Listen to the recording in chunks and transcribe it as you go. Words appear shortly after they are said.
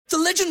The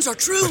legends are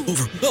true.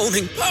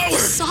 Overwhelming power!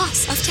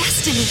 Sauce of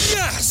destiny.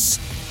 Yes!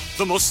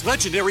 The most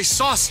legendary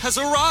sauce has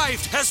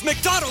arrived as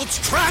McDonald's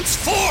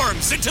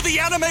transforms into the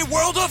anime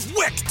world of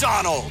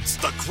WickDonald's.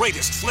 The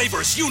greatest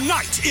flavors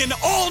unite in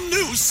all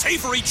new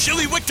savory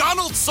chili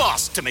McDonald's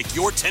sauce to make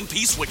your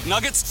 10-piece Wick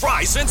Nuggets,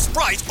 fries, and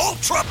Sprite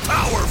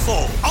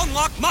ultra-powerful.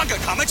 Unlock manga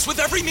comics with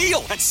every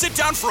meal and sit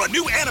down for a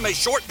new anime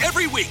short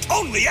every week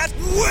only at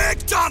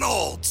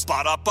WickDonald's.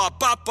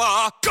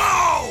 Ba-da-ba-ba-ba,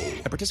 go!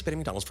 At participating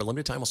McDonald's for a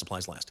limited time while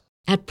supplies last.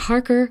 At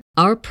Parker,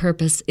 our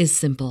purpose is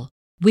simple.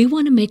 We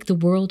want to make the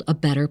world a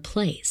better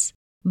place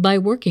by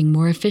working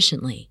more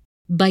efficiently,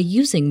 by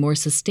using more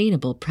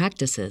sustainable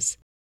practices,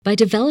 by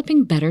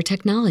developing better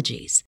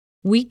technologies.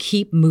 We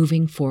keep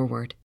moving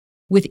forward.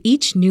 With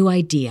each new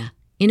idea,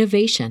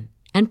 innovation,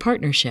 and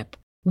partnership,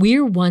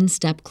 we're one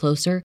step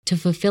closer to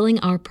fulfilling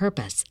our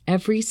purpose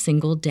every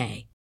single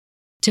day.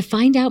 To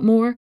find out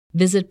more,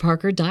 visit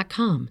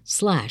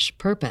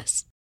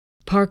parker.com/purpose.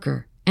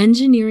 Parker,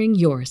 engineering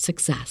your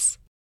success.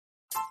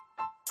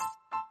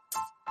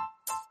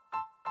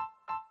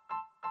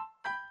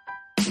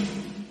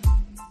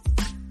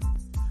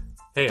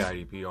 Hey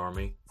IDP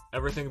Army,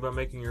 ever think about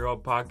making your own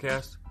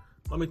podcast?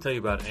 Let me tell you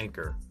about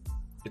Anchor.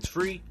 It's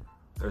free.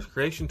 There's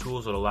creation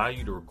tools that allow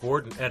you to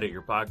record and edit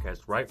your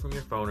podcast right from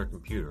your phone or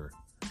computer.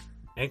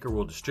 Anchor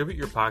will distribute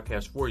your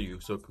podcast for you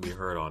so it can be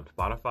heard on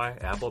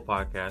Spotify, Apple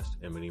Podcasts,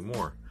 and many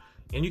more.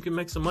 And you can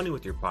make some money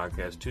with your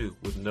podcast too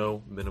with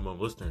no minimum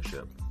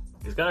listenership.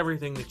 It's got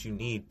everything that you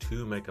need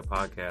to make a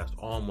podcast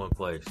all in one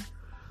place.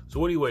 So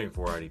what are you waiting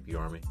for, IDP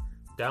Army?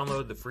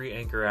 Download the free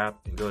Anchor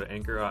app and go to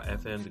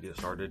anchor.fm to get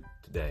started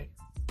today.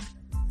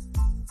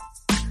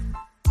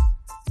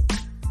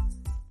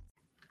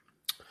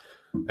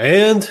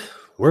 And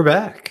we're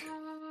back.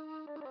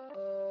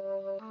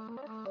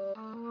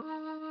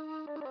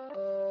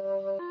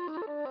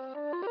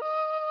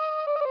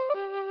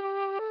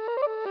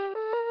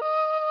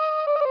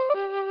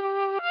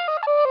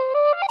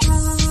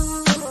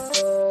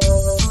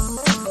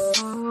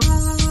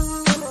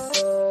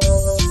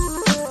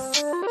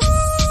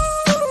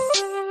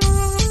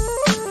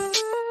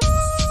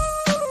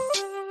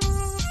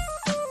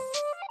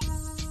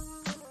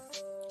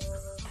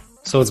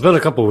 So it's been a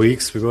couple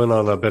weeks. We went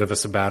on a bit of a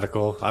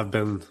sabbatical. I've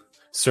been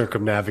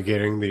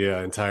circumnavigating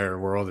the entire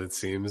world, it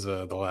seems,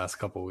 the last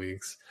couple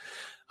weeks.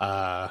 We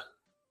had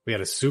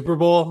a Super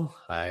Bowl.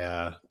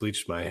 I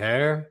bleached my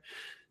hair.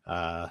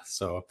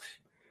 So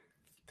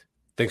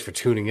thanks for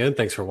tuning in.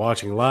 Thanks for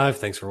watching live.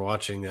 Thanks for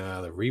watching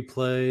the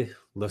replay,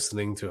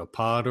 listening to a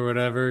pod or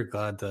whatever.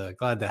 Glad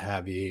to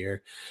have you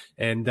here.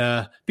 And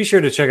be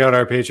sure to check out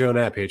our Patreon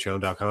at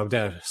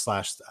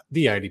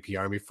patreon.com/the IDP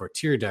Army for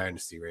tiered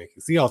dynasty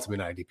rankings, the ultimate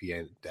IDP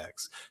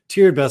index,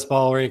 tiered best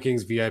ball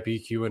rankings,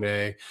 VIP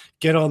Q&A.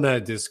 Get on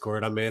that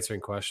Discord. I'm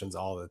answering questions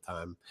all the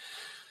time.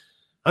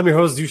 I'm your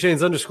host,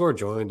 Duchesnes_,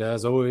 joined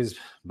as always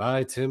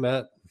by Tim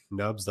at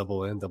Nubs,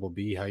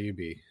 _N_B. How you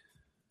be?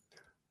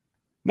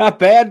 Not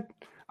bad.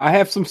 I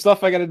have some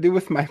stuff I got to do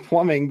with my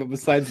plumbing, but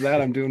besides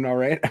that, I'm doing all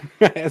right.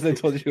 As I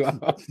told you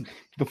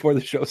before the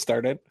show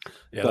started.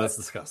 Yeah, but that's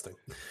disgusting.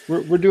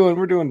 We're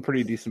doing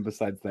pretty decent.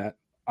 Besides that,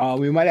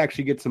 we might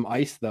actually get some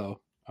ice though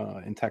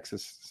in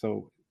Texas,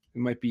 so it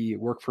might be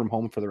work from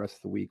home for the rest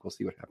of the week. We'll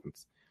see what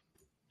happens.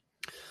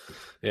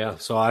 Yeah,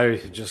 so I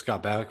just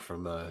got back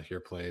from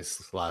your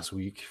place last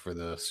week for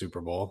the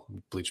Super Bowl.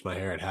 Bleached my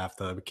hair at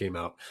halftime. It came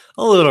out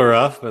a little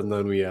rough, and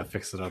then we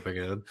fixed it up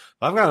again.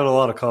 But I've gotten a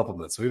lot of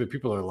compliments. So either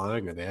people are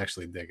lying or they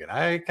actually dig it.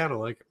 I kind of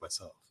like it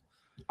myself.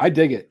 I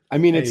dig it. I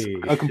mean, it's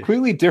a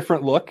completely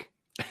different look,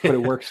 but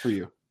it works for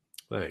you.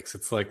 Thanks.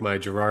 It's like my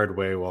Gerard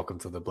Way Welcome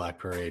to the Black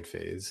Parade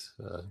phase,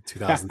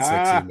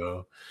 2006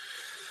 emo.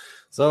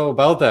 So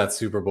about that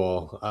Super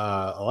Bowl,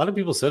 a lot of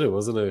people said it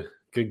wasn't a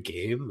good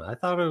game. I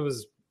thought it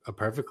was a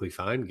perfectly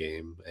fine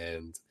game,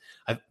 and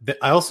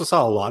I also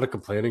saw a lot of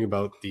complaining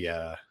about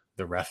the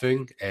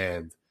reffing,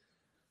 and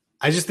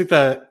I just think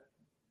that's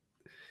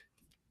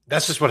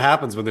just what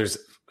happens when there's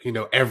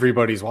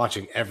everybody's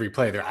watching every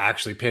play. They're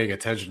actually paying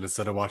attention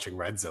instead of watching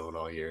Red Zone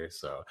all year.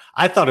 So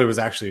I thought it was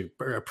actually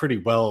a pretty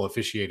well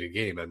officiated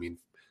game. I mean,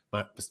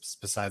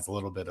 besides a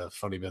little bit of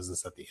funny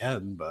business at the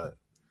end, but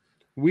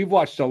we've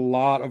watched a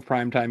lot of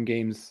primetime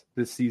games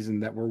this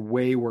season that were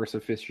way worse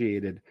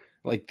officiated,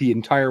 like the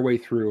entire way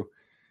through,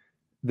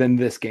 than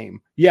this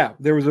game. Yeah,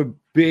 there was a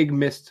big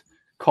missed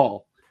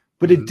call,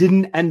 but it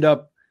didn't end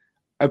up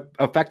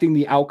affecting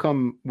the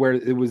outcome where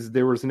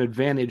there was an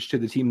advantage to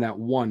the team that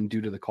won due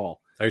to the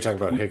call. Are you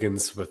talking about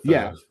Higgins with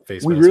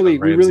face we mask really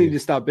on Ramsey? need to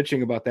stop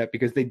bitching about that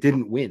because they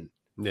didn't win.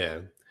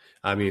 Yeah.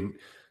 I mean,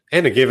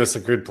 and it gave us a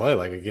good play.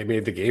 Like it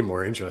made the game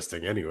more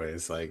interesting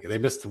anyways. Like they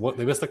missed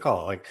the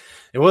call. Like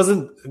you're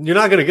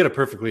not going to get a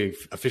perfectly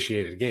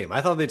officiated game. I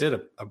thought they did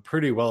a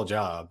pretty well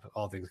job,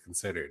 all things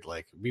considered.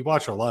 Like we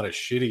watch a lot of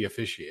shitty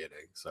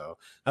officiating. So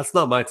that's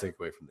not my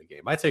takeaway from the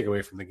game. My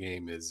takeaway from the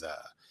game is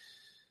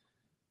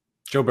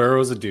Joe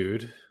Burrow's a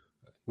dude.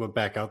 Went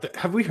back out there.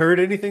 Have we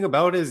heard anything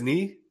about his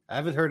knee? I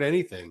haven't heard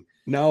anything.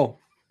 No.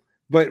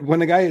 But when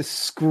the guy is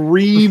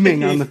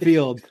screaming on the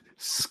field,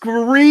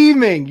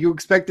 screaming, you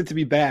expect it to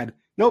be bad.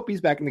 Nope,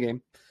 he's back in the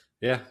game.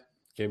 Yeah,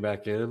 came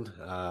back in.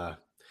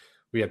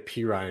 We had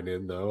P. Ryan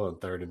in, though, on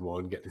 3rd and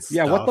 1, getting stuffed.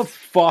 Yeah, what the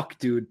fuck,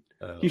 dude?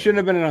 He shouldn't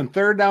have been in on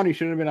 3rd down. He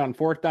shouldn't have been on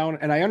 4th down.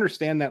 And I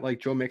understand that, like,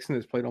 Joe Mixon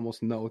has played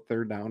almost no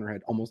 3rd down or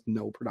had almost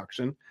no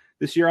production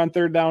this year on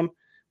 3rd down.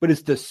 But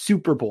it's the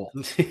Super Bowl.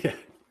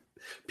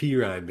 P.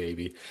 Ryan,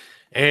 baby.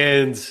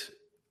 And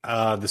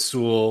the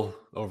Sewell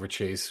over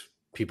Chase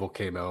people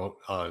came out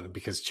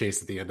because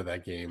Chase at the end of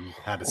that game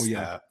had a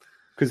snap.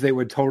 Because they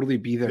would totally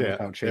be there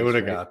without Chase. They would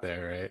have got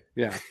there, right?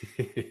 Yeah.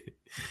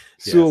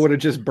 Sewell would have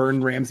just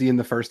burned Ramsey in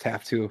the first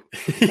half, too.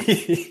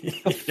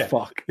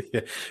 Fuck.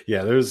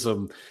 Yeah, there's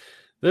some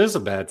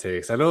bad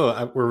takes. I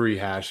know we're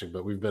rehashing,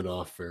 but we've been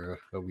off for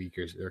a week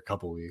or a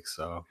couple weeks.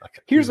 So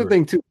here's the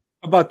thing, too,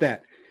 about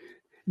that.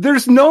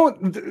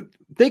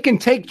 They can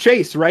take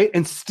Chase, right,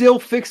 and still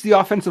fix the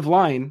offensive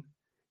line.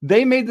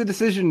 They made the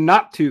decision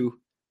not to.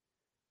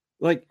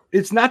 Like,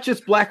 it's not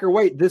just black or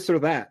white, this or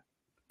that.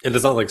 And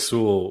it's not like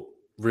Sewell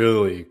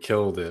really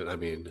killed it. I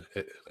mean,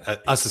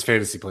 us as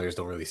fantasy players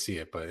don't really see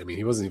it, but I mean,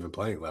 he wasn't even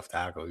playing left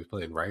tackle. He was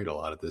playing right a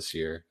lot of this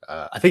year.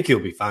 I think he'll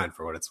be fine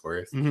for what it's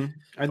worth. Mm-hmm.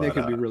 I think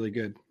he'll be really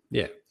good.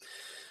 Yeah.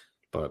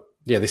 But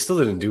yeah, they still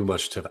didn't do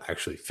much to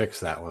actually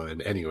fix that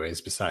line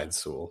anyways, besides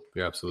Sewell.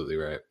 You're absolutely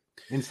right.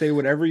 And say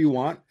whatever you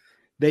want.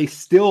 They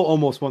still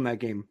almost won that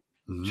game.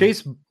 Mm-hmm.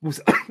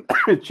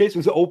 Chase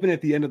was open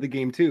at the end of the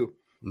game too.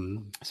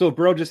 Mm-hmm. So if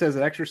Burrow just has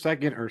an extra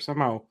second or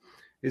somehow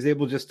is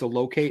able just to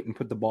locate and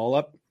put the ball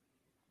up,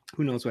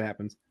 who knows what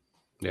happens?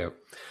 Yeah.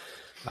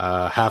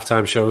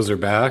 Halftime shows are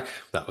back.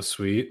 That was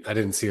sweet. I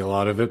didn't see a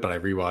lot of it, but I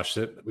rewatched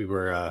it. We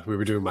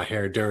were doing my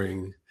hair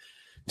during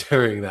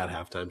that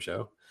halftime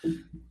show.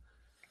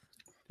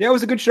 Yeah, it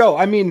was a good show.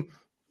 I mean,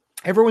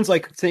 everyone's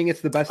like saying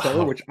it's the best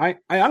ever, which I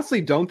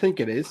honestly don't think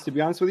it is, to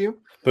be honest with you.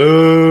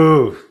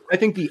 Boo! I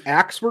think the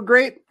acts were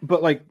great,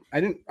 but like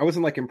I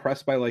wasn't like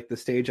impressed by like the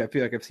stage. I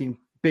feel like I've seen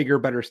bigger,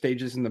 better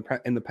stages in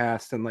the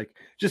past and like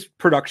just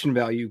production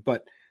value,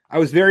 but I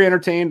was very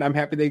entertained. I'm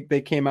happy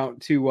they came out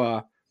to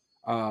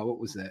what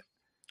was it?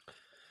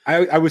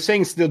 I was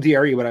saying still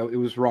DRE, but it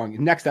was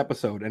wrong. Next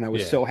episode, and I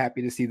was so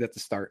happy to see that to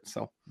start.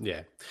 So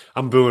yeah,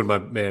 I'm booing my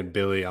man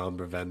Billy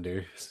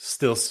Ombrevender.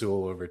 Still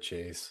Sewell over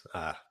Chase.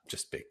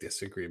 Just big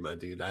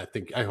disagreement, dude.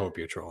 I hope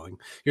you're trolling.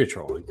 You're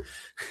trolling.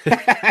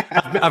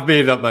 I've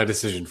made up my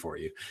decision for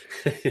you.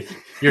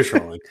 You're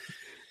trolling.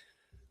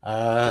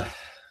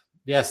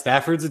 Yeah,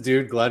 Stafford's a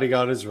dude. Glad he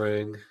got his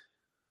ring.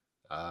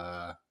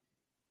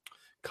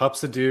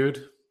 Cup's a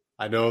dude.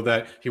 I know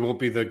that he won't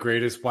be the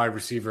greatest wide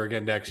receiver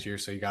again next year,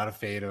 so you got to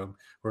fade him,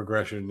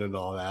 regression and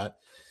all that.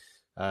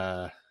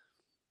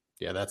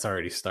 Yeah, that's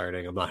already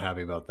starting. I'm not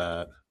happy about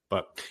that.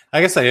 But I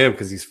guess I am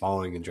because he's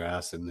falling in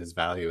drafts and his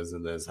value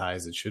isn't as high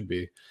as it should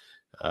be.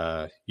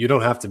 You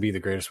don't have to be the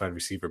greatest wide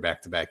receiver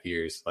back-to-back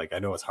years. Like, I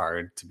know it's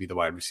hard to be the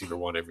wide receiver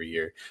one every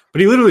year, but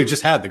he literally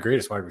just had the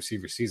greatest wide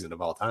receiver season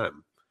of all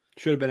time.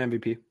 Should have been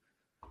MVP.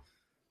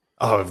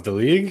 Oh, of the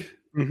league?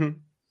 Mm-hmm.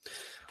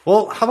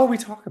 Well, how about we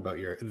talk about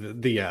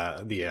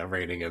the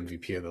reigning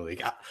MVP of the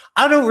league?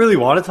 I don't really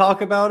want to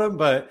talk about him,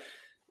 but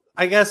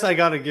I guess I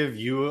got to give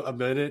you a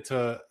minute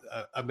to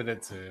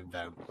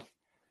them,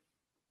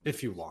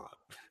 if you want.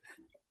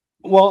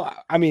 Well,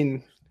 I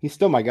mean, he's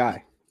still my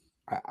guy.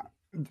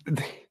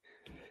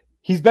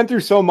 He's been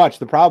through so much.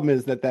 The problem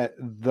is that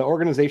the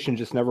organization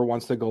just never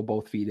wants to go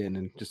both feet in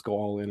and just go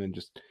all in and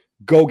just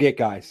go get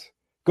guys,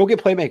 go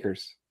get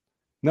playmakers.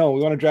 No,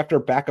 we want to draft our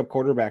backup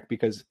quarterback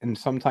because in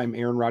some time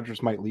Aaron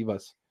Rodgers might leave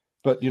us.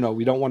 But,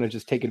 we don't want to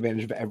just take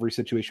advantage of every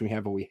situation we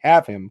have, but we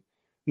have him.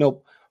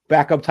 Nope.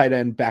 Backup tight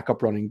end,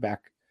 backup running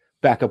back,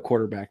 backup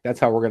quarterback. That's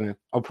how we're going to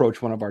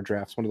approach one of our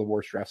drafts, one of the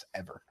worst drafts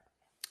ever.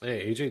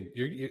 Hey,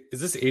 AJ,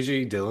 is this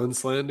AJ Dillon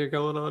slander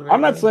going on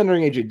I'm not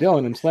slandering AJ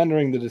Dillon. I'm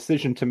slandering the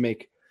decision to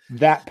make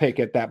that pick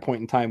at that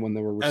point in time when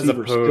there were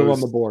receivers still on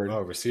the board.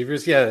 Oh,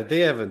 receivers? Yeah, they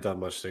haven't done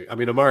much.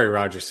 Amari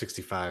Rodgers,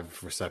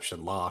 65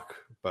 reception lock,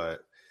 but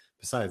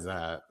besides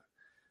that,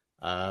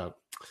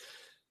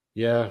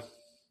 yeah.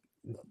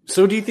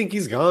 So do you think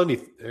he's gone?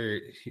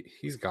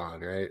 He's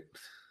gone, right?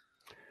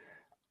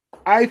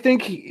 I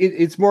think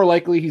it's more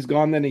likely he's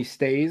gone than he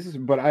stays,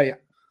 but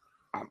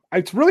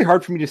it's really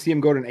hard for me to see him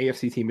go to an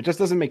AFC team. It just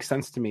doesn't make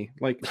sense to me.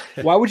 Like,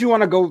 why would you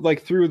want to go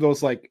like through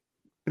those like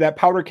that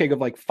powder keg of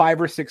like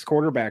 5 or 6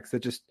 quarterbacks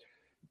that just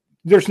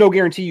there's no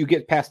guarantee you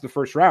get past the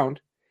first round,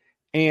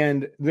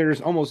 and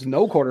there's almost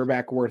no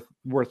quarterback worth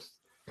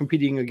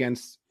competing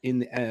against in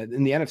the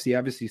NFC.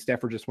 Obviously,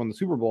 Stafford just won the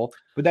Super Bowl,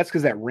 but that's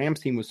because that Rams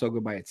team was so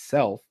good by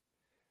itself.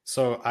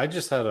 So I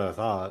just had a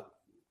thought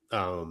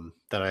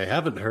that I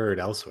haven't heard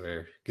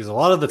elsewhere, because a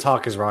lot of the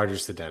talk is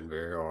Rodgers to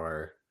Denver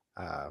or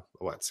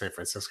San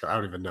Francisco. I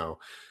don't even know.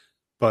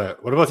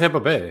 But what about Tampa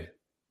Bay?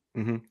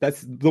 Mm-hmm.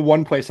 That's the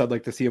one place I'd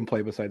like to see him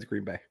play besides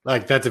Green Bay.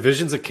 Like, that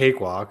division's a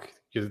cakewalk.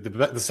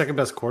 The second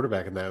best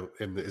quarterback in that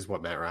is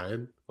what, Matt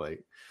Ryan?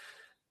 Like,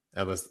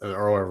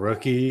 or a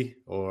rookie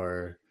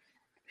or.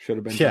 Should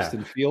have been Yeah.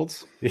 Justin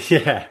Fields.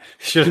 Yeah,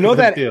 should You know have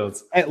been that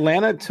Fields.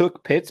 Atlanta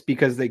took Pitts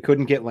because they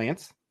couldn't get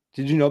Lance?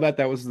 Did you know that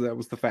was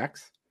the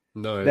facts?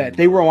 No, I That didn't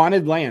they know that.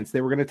 wanted Lance. They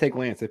were going to take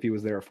Lance if he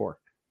was there at 4.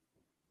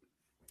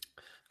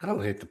 I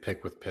don't hate the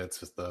pick with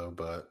Pitts though,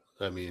 but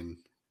I mean,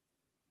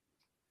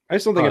 I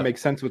just don't think it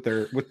makes sense with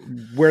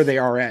where they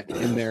are at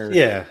in their.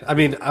 Yeah, I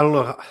mean, I don't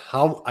know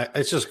how.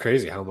 It's just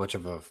crazy how much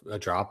of a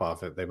drop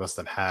off they must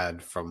have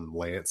had from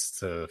Lance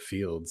to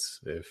Fields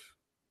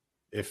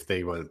if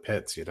they went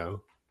Pitts, you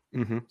know.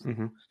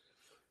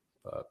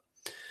 But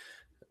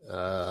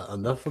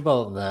enough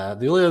about that.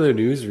 The only other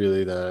news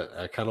really that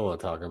I kind of want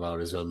to talk about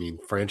is, I mean,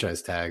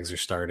 franchise tags are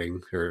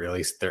starting, or at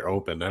least they're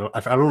open. I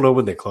don't know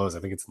when they close. I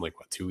think it's in like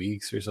 2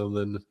 weeks or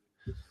something.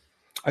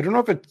 I don't know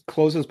if it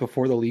closes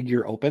before the league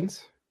year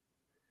opens,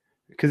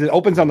 because it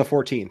opens on the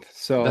 14th.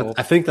 So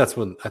I think that's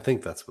when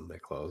they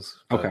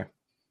close. Okay.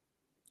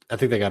 I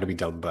think they got to be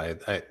done by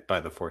the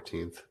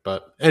 14th.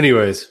 But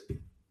anyways,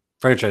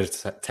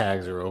 franchise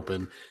tags are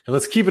open, and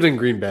let's keep it in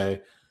Green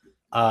Bay.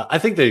 I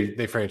think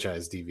they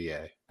franchise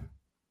DVA,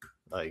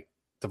 like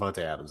Devontae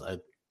Adams.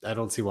 I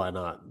don't see why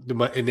not.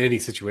 In any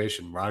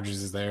situation,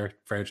 Rodgers is there,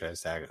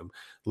 franchise tag him.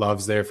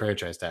 Love's there,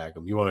 franchise tag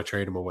him. You want to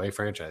trade him away,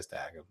 franchise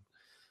tag him.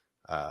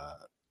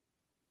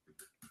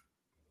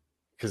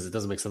 Because it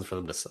doesn't make sense for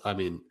them to. I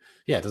mean,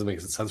 yeah, it doesn't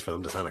make sense for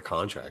them to sign a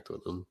contract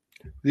with them.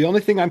 The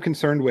only thing I'm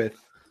concerned with,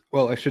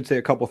 well, I should say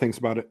a couple things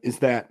about it, is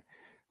that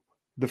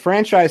the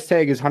franchise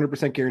tag is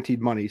 100%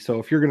 guaranteed money. So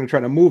if you're going to try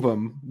to move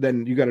him,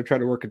 then you got to try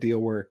to work a deal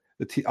where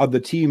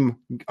the team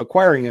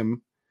acquiring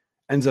him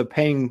ends up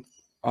paying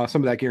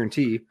some of that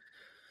guarantee,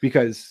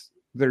 because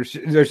there's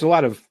a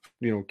lot of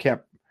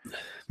cap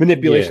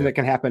manipulation that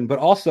can happen. But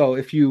also,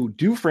 if you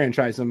do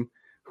franchise him,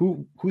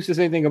 who says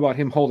anything about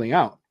him holding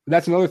out?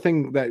 That's another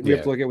thing that we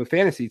have to look at with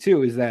fantasy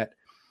too, is that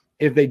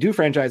if they do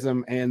franchise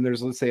him and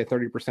there's, let's say, a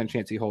 30%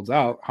 chance he holds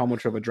out, how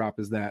much of a drop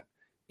is that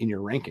in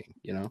your ranking?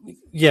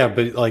 Yeah,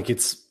 but like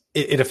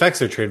it affects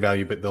their trade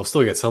value, but they'll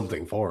still get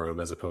something for him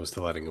as opposed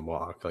to letting him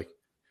walk. Like,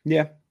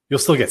 yeah, you'll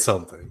still get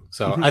something.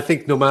 So I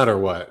think no matter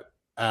what,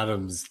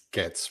 Adams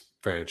gets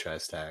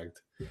franchise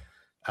tagged,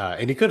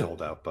 and he could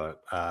hold out,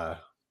 but I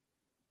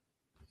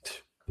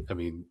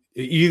mean,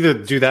 you either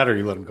do that or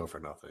you let him go for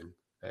nothing.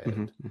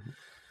 And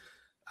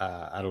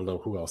I don't know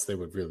who else they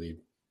would really.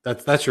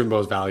 That's your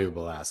most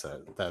valuable asset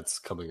that's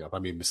coming up. I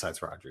mean,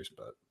 besides Rodgers,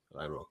 but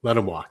I don't know. Let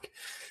him walk.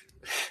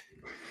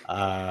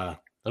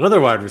 Another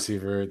wide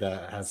receiver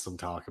that has some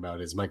talk about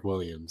is Mike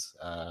Williams.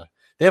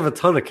 They have a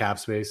ton of cap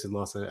space in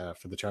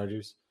for the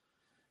Chargers.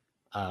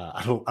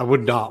 I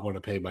would not want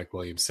to pay Mike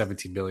Williams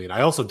 $17 million. I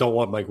also don't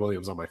want Mike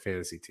Williams on my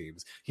fantasy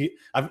teams.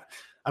 I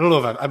don't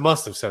know if I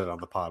must have said it on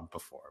the pod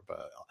before,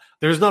 but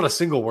there's not a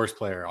single worse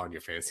player on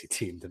your fantasy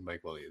team than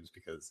Mike Williams,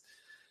 because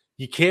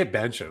you can't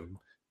bench him.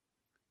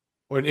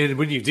 And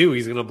when you do,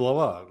 he's going to blow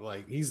up.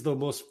 Like, he's the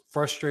most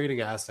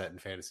frustrating asset in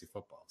fantasy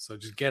football. So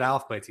just get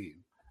off my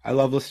team. I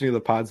love listening to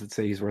the pods that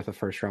say he's worth a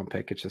first-round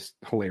pick. It's just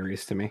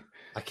hilarious to me.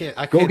 I can't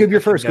Go give your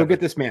first. Go get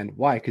this man.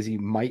 Why? Because he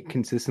might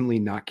consistently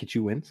not get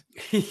you wins.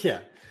 Yeah.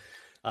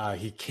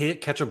 He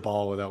can't catch a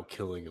ball without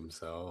killing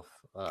himself.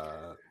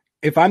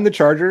 If I'm the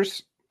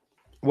Chargers,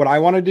 what I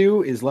want to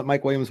do is let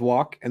Mike Williams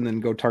walk and then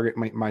go target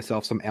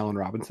myself some Allen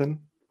Robinson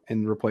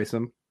and replace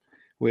him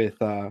with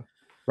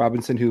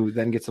Robinson, who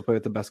then gets to play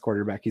with the best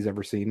quarterback he's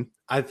ever seen.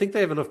 I think they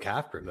have enough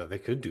cap room that they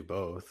could do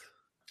both.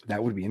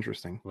 That would be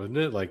interesting, wouldn't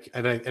it? Like,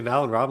 and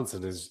Allen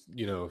Robinson is,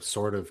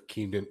 sort of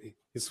keen in.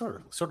 He's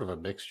sort of a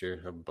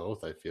mixture of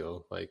both. I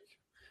feel like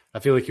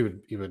he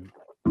would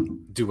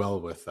do well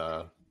with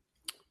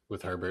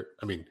Herbert.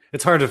 I mean,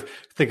 it's hard to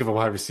think of a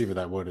wide receiver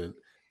that wouldn't.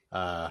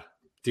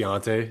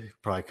 Deontay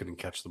probably couldn't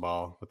catch the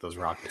ball with those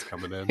rockets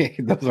coming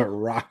in. Those are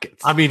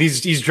rockets. I mean,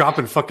 he's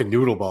dropping fucking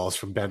noodle balls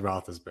from Ben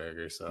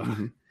Roethlisberger.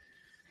 So,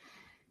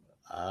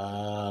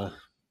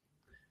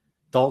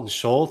 Dalton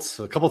Schultz,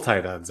 a couple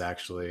tight ends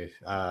actually.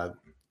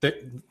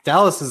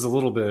 Dallas is a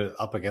little bit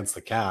up against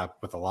the cap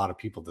with a lot of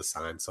people to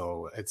sign,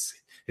 so it's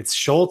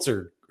Schultz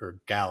or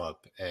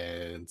Gallup,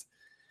 and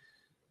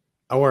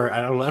or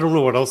I don't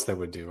know what else they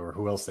would do or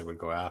who else they would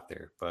go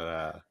after,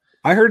 but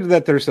I heard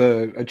that there's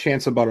a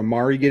chance about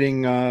Amari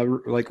getting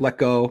let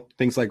go,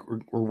 things like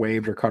or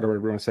waived or cut or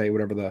whatever you want to say,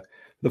 whatever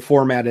the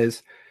format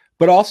is.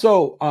 But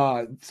also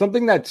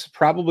something that's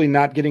probably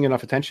not getting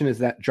enough attention is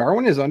that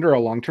Jarwin is under a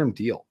long-term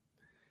deal.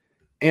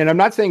 And I'm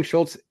not saying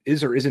Schultz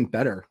is or isn't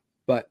better,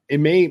 but it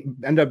may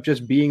end up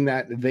just being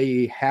that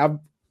they have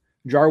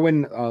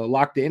Jarwin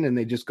locked in and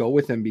they just go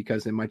with him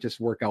because it might just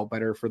work out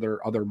better for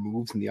their other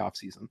moves in the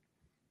offseason.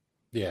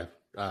 Yeah,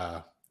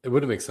 it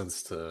wouldn't make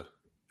sense to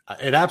 –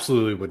 it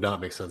absolutely would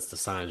not make sense to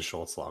sign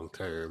Schultz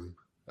long-term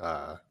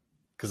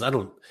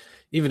because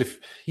even if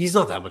 – he's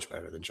not that much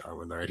better than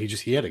Jarwin, right?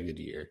 He had a good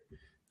year.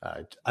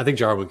 I think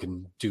Jarwin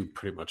can do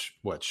pretty much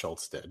what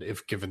Schultz did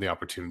if given the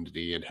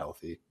opportunity and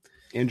healthy.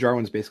 And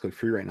Jarwin's basically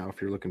free right now if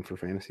you're looking for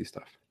fantasy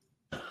stuff.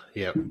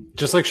 Yeah,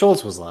 just like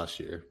Schultz was last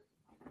year.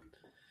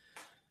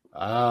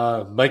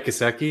 Mike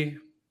Gesicki,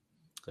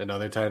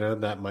 another tight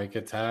end that might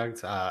get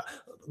tagged.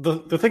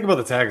 The thing about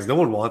the tag is no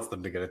one wants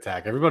them to get a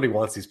tag. Everybody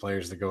wants these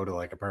players to go to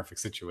like a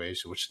perfect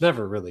situation, which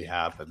never really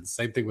happens.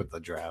 Same thing with the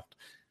draft,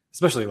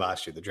 especially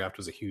last year. The draft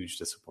was a huge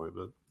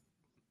disappointment.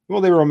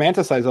 Well, they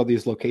romanticize all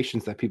these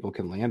locations that people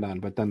can land on,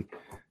 but then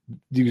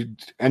you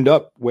end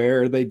up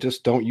where they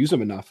just don't use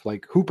them enough.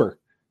 Like Hooper.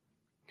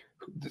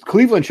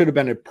 Cleveland should have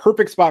been a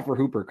perfect spot for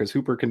Hooper because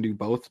Hooper can do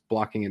both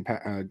blocking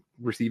and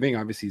receiving.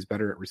 Obviously, he's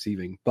better at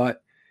receiving,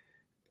 but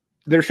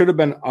there should have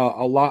been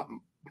a lot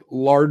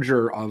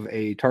larger of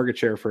a target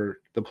share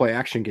for the play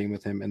action game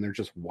with him, and there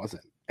just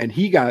wasn't. And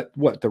he got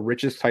the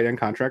richest tight end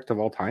contract of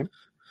all time?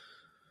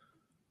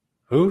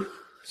 Who?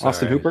 Sorry.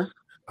 Austin Hooper?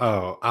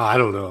 Oh, I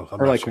don't know.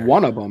 Or like sure.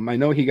 One of them. I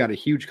know he got a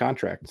huge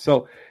contract.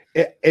 So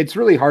it's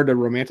really hard to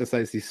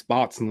romanticize these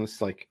spots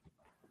unless like,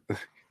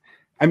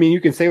 I mean,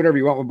 you can say whatever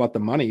you want about the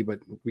money, but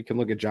we can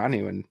look at Johnny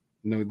and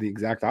know the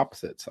exact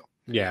opposite. So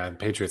yeah, and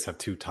Patriots have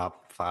 2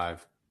 top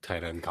 5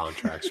 tight end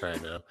contracts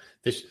right now.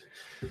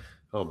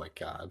 Oh my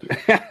god.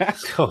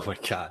 Oh my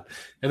god.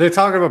 And they're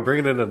talking about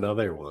bringing in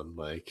another one,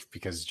 like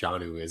because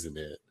Jonnu isn't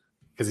it,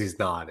 because he's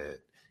not it.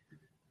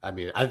 I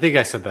mean, I think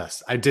I said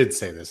this. I did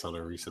say this on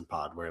a recent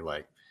pod where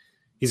like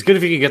he's good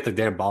if he can get the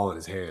damn ball in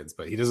his hands,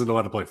 but he doesn't know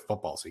how to play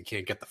football, so he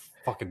can't get the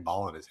fucking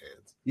ball in his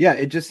hands. Yeah,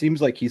 it just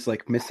seems like he's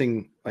like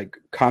missing like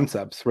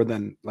concepts where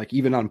then like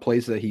even on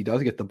plays that he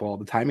does get the ball,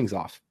 the timing's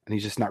off and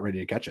he's just not ready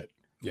to catch it.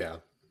 Yeah.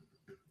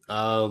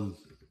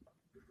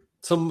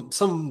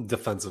 Some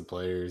defensive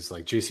players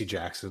like JC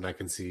Jackson I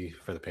can see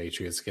for the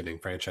Patriots getting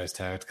franchise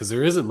tagged because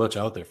there isn't much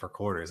out there for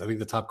corners. I think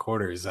the top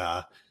corner is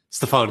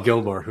Stephon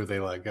Gilmore, who they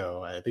let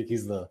go. I think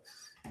he's the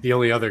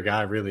only other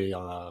guy really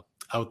out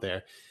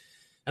there.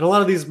 And a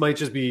lot of these might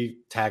just be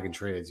tag and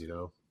trades, you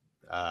know.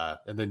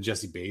 And then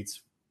Jesse Bates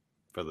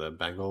for the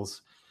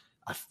Bengals.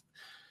 I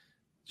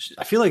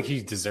feel like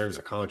he deserves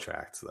a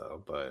contract,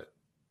 though. But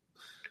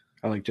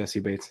I like Jesse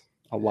Bates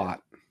a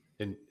lot.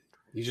 And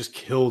he just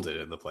killed it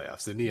in the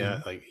playoffs, didn't he?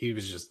 Mm-hmm. Like he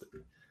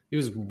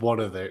was one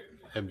of the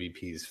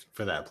MVPs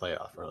for that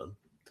playoff run.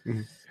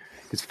 Mm-hmm.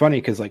 It's funny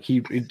because like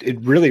it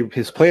really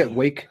his play at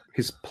Wake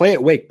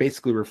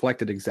basically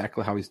reflected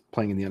exactly how he's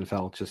playing in the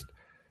NFL.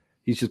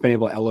 He's just been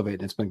able to elevate,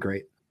 and it's been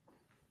great.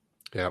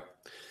 Yep.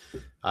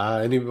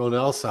 Anyone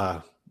else?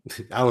 Allen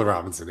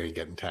Robinson ain't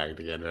getting tagged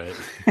again, right?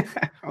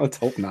 Let's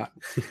hope not.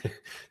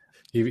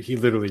 He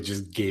literally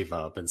just gave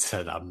up and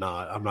said, "I'm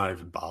not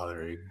even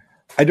bothering."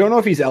 I don't know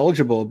if he's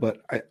eligible,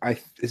 but I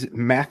is it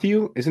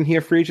Matthew? Isn't he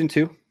a free agent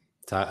too?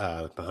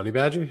 The Honey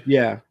Badger?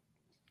 Yeah.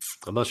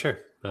 I'm not sure.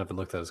 I haven't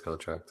looked at his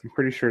contract. I'm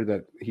pretty sure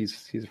that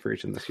he's a free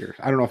agent this year.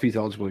 I don't know if he's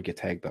eligible to get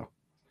tagged though.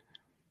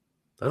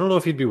 I don't know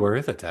if he'd be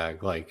worth a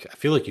tag. Like, I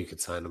feel like you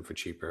could sign him for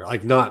cheaper.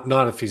 Like,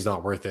 not if he's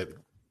not worth it.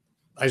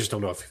 I just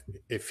don't know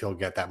if he'll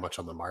get that much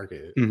on the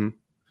market. Mm-hmm.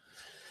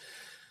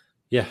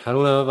 Yeah, I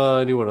don't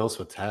have anyone else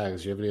with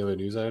tags. Do you have any other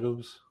news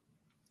items?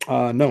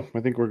 No,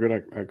 I think we're good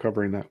at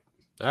covering that.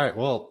 All right,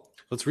 well,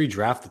 let's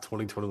redraft the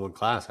 2021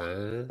 class,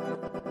 huh?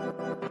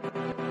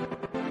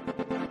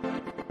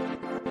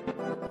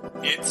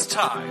 It's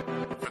time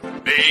for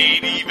the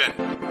main event.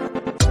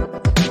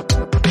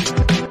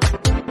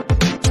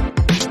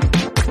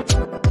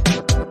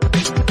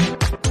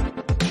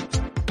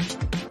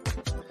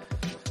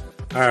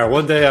 All right,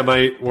 one day I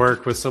might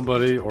work with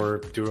somebody or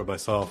do it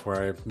myself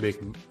where I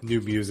make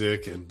new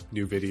music and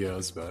new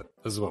videos, but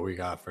this is what we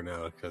got for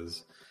now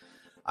because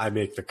I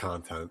make the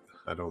content.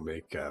 I don't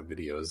make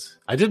videos.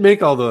 I did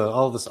make all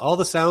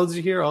the sounds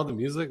you hear, all the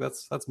music.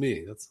 That's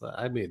me.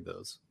 I made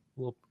those.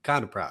 Well,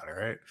 kind of proud, all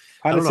right?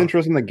 Highest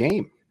interest in the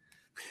game.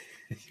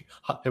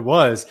 It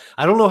was.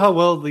 I don't know how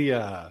well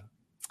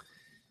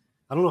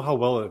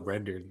it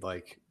rendered,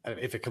 like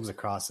if it comes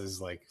across as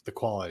like the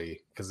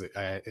quality, because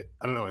I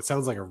don't know. It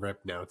sounds like a rip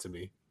now to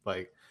me.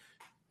 Like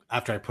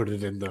after I put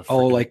it in the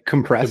like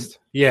compressed.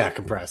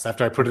 Compressed.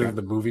 After I put it in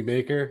the movie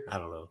maker, I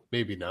don't know.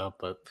 Maybe not,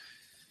 but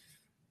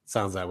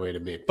sounds that way to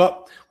me.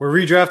 But we're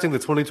redrafting the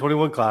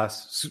 2021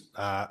 class.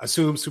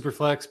 Assume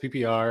Superflex,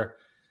 PPR,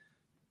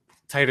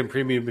 tight end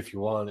premium if you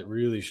want. It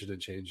really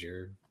shouldn't change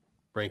your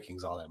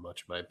rankings all that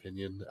much, in my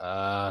opinion.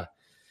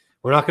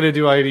 We're not going to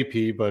do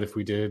IDP, but if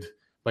we did,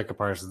 Micah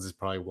Parsons is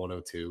probably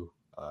 102.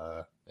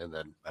 And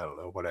then, I don't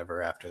know,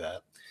 whatever after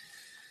that.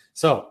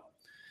 So,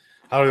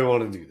 how do we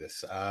want to do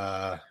this?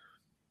 All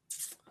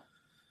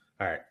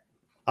right.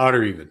 Odd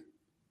or even?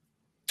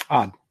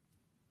 Odd.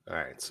 All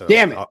right. So,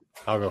 damn it.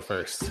 I'll go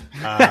first. It's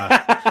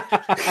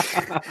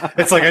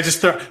like I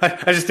just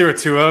threw a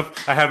 2 up.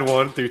 I had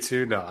 1 through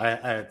 2. No, I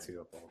had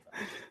 2 up all the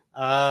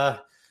time.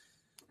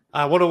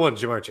 101,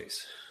 Jamar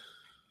Chase.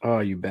 Oh,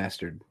 you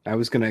bastard. I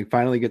was going to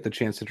finally get the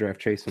chance to draft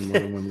Chase in more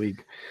than one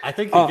league. I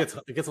think it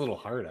gets a little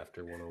hard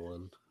after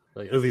 101.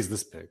 Like, at least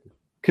this pick.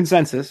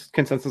 Consensus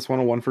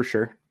 101 for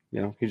sure.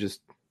 You know, he's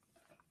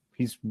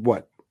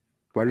what?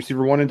 Wide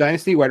receiver 1 in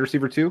Dynasty, wide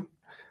receiver 2?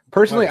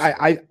 Personally,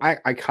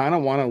 I kind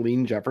of want to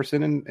lean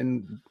Jefferson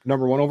in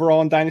number 1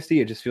 overall in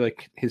Dynasty. I just feel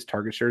like his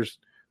target share is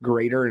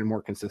greater and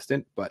more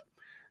consistent, but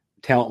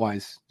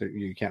talent-wise,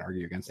 you can't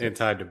argue against it. And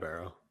tied to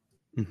Barrow.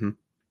 Mm-hmm.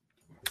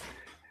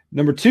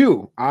 Number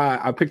 2,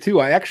 I picked 2.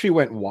 I actually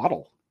went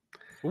Waddle.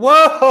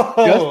 Whoa!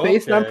 Just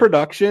based on Okay.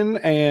 production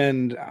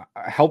and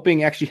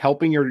helping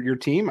your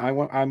team.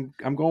 I'm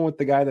going with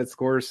the guy that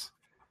scores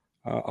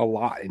a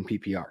lot in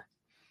PPR.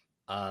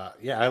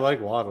 Yeah, I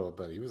like Waddle,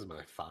 but he was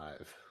my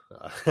 5.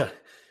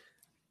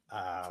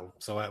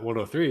 So at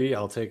 103,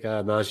 I'll take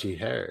Najee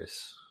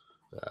Harris,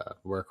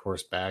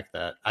 workhorse back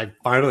that I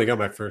finally got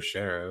my first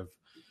share of.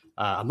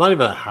 I'm not even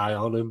that high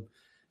on him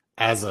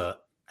as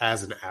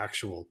an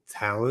actual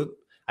talent.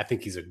 I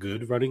think he's a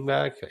good running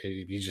back.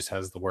 He just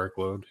has the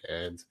workload,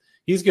 and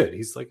he's good.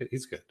 He's good.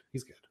 He's good.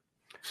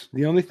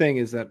 The only thing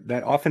is that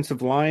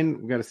offensive line,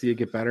 we got to see it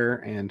get better,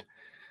 and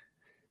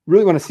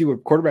really want to see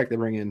what quarterback they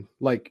bring in.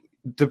 Like,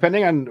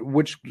 depending on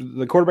which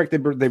the quarterback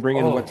they bring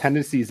in, what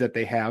tendencies that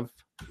they have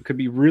could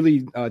be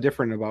really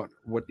different about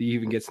what he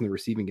even gets in the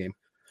receiving game.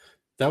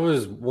 That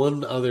was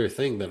one other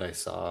thing that I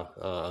saw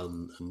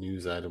on a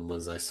news item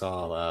was I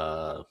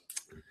saw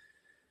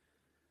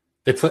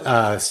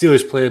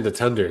Steelers plan to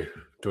tender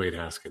Dwayne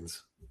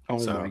Haskins.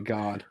 Oh my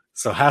God.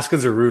 So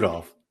Haskins or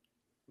Rudolph?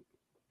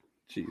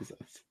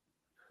 Jesus.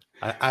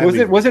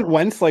 Wasn't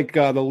Wentz like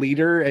the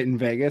leader in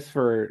Vegas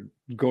for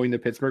going to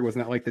Pittsburgh?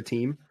 Wasn't that like the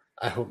team?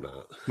 I hope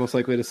not. Most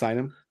likely to sign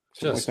him.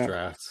 Just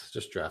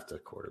draft a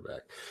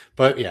quarterback.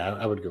 But yeah,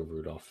 I would go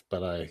Rudolph.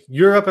 But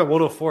you're up at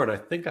 104, and I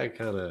think I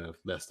kind of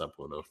messed up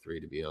 103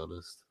 to be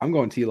honest. I'm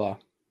going T-Law.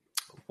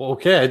 Well,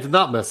 okay, I did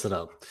not mess it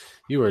up.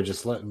 You are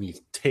just letting me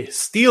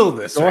steal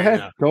this. Go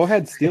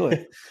ahead, steal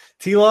it.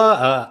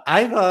 T-Law,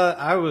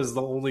 I was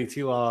the only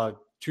T-Law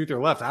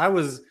truther left. I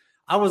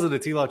wasn't a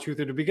T-Law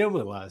truther to begin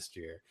with last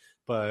year,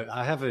 but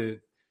I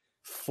haven't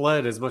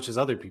fled as much as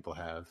other people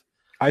have.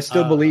 I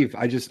still believe.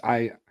 I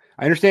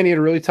understand he had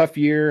a really tough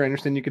year. I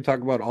understand you could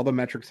talk about all the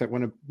metrics that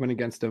went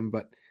against him,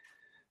 but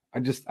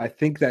I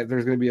think that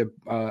there's going to be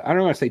I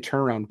don't want to say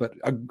turnaround, but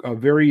a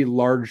very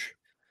large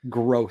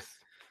growth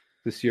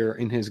this year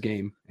in his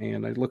game,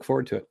 and I look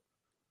forward to it.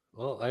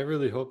 Well, I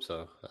really hope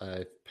so.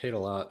 I paid a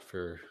lot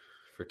for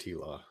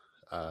T-Law.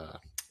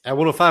 At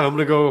 105, I'm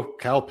going to go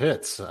Kyle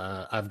Pitts.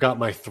 I've got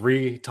my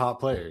 3 top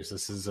players.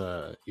 This is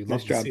you'd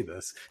love to see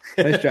this.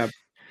 Nice job.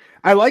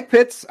 I like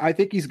Pitts. I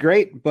think he's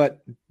great,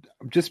 but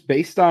just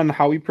based on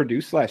how he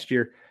produced last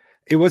year,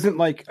 it wasn't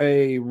like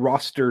a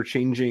roster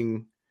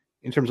changing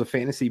in terms of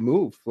fantasy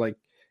move. Like,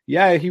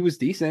 yeah, he was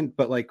decent,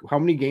 but like, how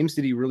many games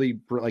did he really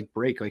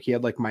break? Like, he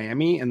had like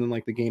Miami and then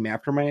like the game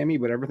after Miami,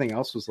 but everything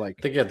else was like.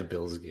 I think he had the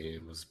Bills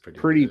game was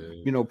pretty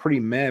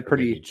meh,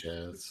 pretty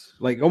Jets.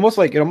 Like almost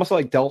like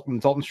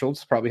Dalton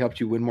Schultz probably helped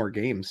you win more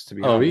games. To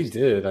be honest, he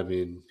did. I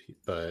mean,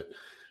 but.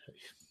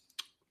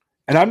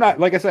 And I'm not,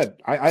 like I said,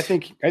 I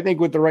think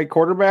with the right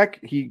quarterback,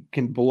 he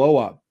can blow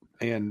up,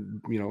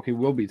 and he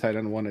will be tight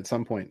end 1 at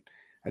some point.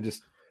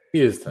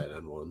 He is tight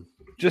end 1.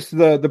 Just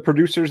the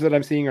producers that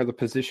I'm seeing are the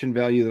position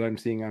value that I'm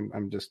seeing.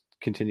 I'm just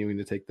continuing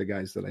to take the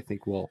guys that I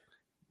think will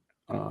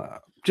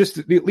just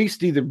at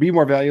least either be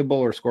more valuable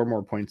or score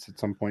more points at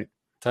some point.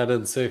 Tight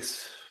end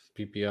 6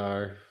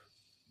 PPR,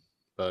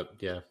 but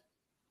yeah.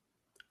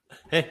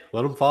 Hey,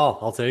 let him fall.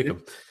 I'll take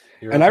him.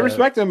 And I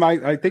respect him.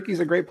 I think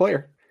he's a great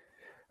player.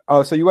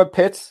 So you have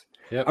Pitts.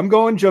 Yep. I'm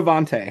going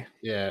Javonte.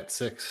 Yeah, at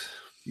 6.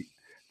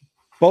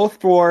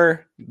 Both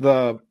for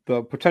the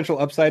potential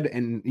upside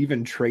and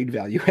even trade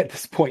value at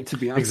this point, to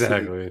be honest.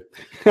 Exactly.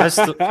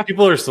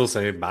 People are still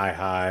saying buy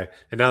high,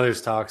 and now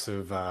there's talks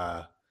of,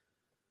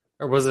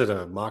 or was it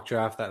a mock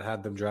draft that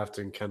had them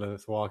drafting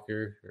Kenneth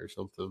Walker or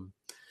something?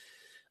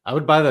 I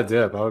would buy that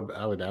dip.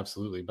 I would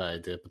absolutely buy a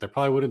dip, but there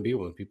probably wouldn't be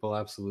one. People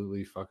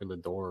absolutely fucking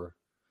adore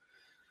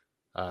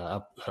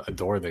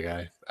the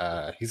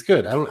guy. He's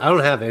good. I don't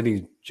have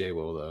any J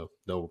Will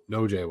though.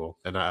 No J Will,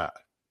 and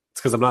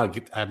it's because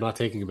I'm not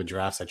taking him in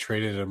drafts. I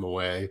traded him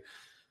away,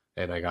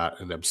 and I got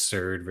an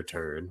absurd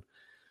return.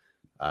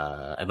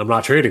 And I'm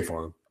not trading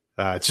for him.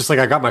 It's just like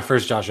I got my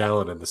first Josh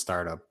Allen in the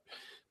startup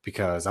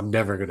because I'm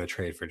never going to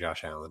trade for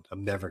Josh Allen.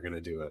 I'm never going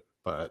to do it,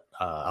 but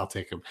I'll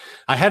take him.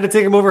 I had to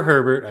take him over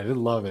Herbert. I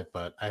didn't love it,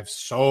 but I have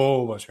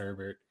so much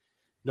Herbert.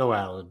 No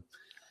Allen.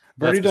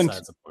 I've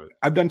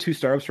done 2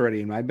 startups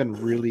already, and I've been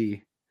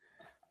really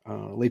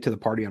late to the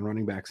party on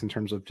running backs in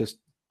terms of just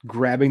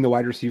grabbing the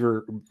wide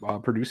receiver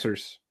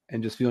producers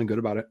and just feeling good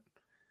about it.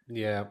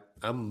 Yeah,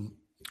 I'm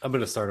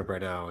going to start up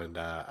right now, and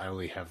I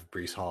only have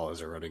Breece Hall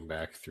as a running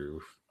back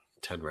through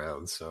 10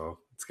 rounds, so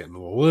it's getting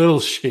a little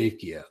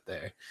shaky out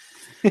there.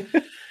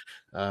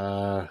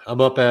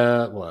 I'm up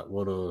at,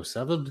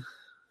 107?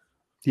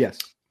 Yes.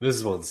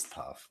 This one's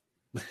tough.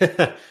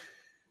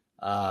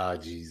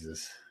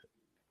 Jesus.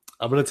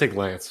 I'm going to take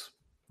Lance.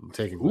 I'm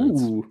taking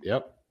Lance. Ooh,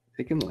 yep.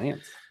 Taking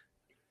Lance.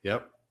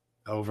 Yep.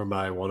 Over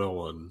my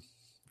 101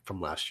 from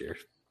last year.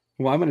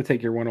 Well, I'm going to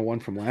take your 101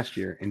 from last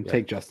year and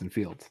take Justin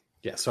Fields.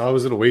 Yeah, so I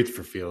was going to wait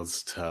for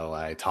Fields till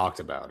I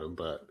talked about him.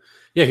 But,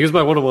 yeah, he was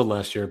my 101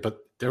 last year. But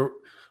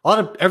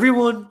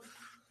everyone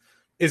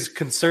is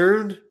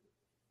concerned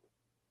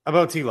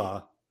about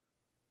T-Law.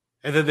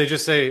 And then they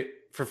just say,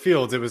 for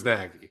Fields, it was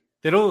Nagy.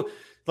 They don't,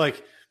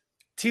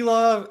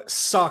 T-Law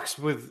sucks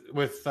with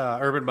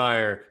Urban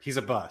Meyer. He's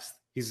a bust.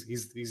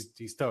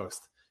 he's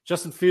toast.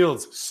 Justin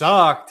Fields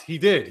sucked. He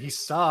did. He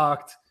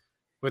sucked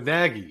with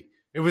Nagy.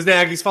 It was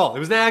Nagy's fault. It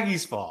was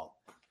Nagy's fault.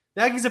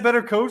 Nagy's a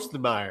better coach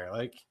than Meyer.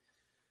 Like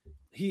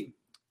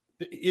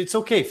it's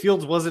okay.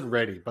 Fields wasn't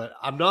ready, but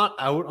I'm not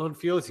out on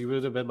Fields. He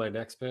would have been my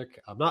next pick.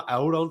 I'm not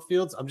out on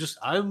Fields.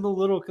 I'm a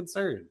little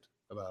concerned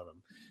about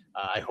him.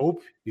 I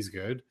hope he's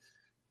good.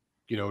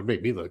 It would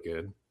make me look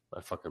good.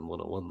 I fucking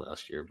 101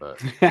 last year,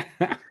 but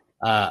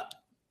I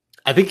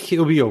think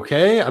he'll be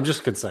okay. I'm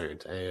just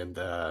concerned, and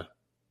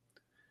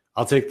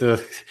I'll take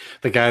the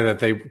guy that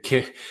they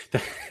can't.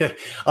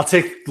 I'll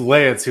take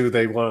Lance, who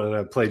they want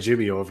to play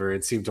Jimmy over,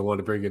 and seem to want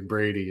to bring in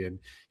Brady, and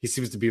he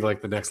seems to be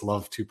like the next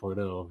Love 2.0.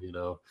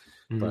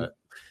 Mm-hmm. But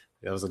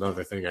that was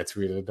another thing I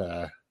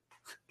tweeted.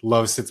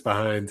 Love sits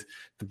behind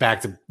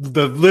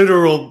the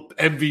literal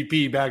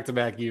MVP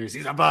back-to-back years.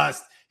 He's a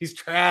bust. He's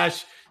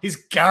trash. He's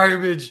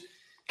garbage.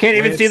 Can't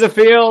even see the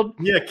field.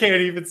 Yeah,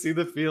 can't even see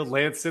the field.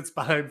 Lance sits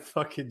behind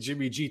fucking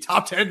Jimmy G,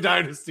 top 10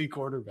 dynasty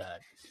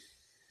quarterback.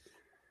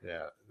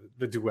 Yeah,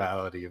 the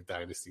duality of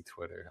dynasty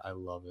Twitter. I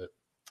love it.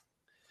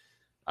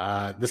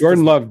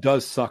 Jordan Love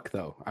does suck,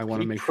 though. I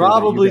want to make sure.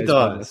 Probably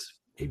does.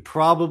 He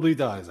probably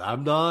does. I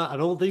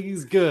don't think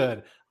he's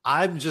good.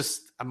 I'm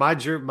just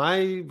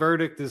my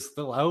verdict is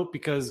still out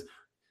because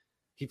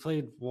he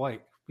played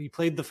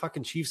the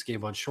fucking Chiefs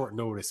game on short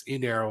notice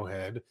in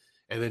Arrowhead,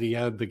 and then he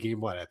had the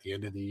game at the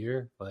end of the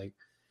year. Like,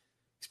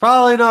 he's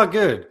probably not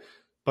good,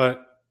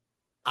 but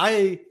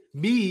I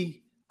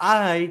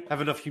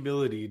have enough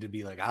humility to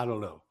be like, I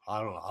don't know.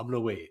 I'm gonna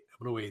wait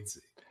and see.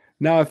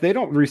 Now, if they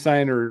don't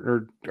resign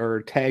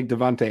or tag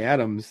Devontae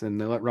Adams and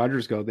they let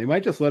Rodgers go, they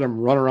might just let him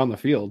run around the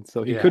field.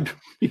 So he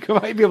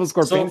might be able to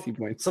score fantasy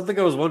points. Something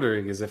I was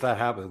wondering is if that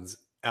happens,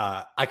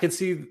 I can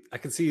see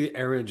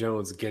Aaron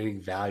Jones getting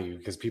value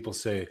because people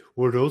say,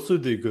 what else are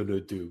they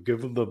gonna do?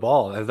 Give him the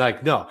ball. And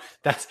like, no,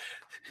 that's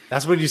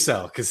when you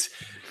sell, because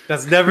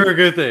that's never a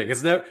good thing.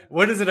 It's never.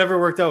 When has it ever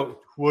worked out?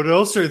 What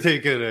else are they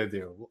gonna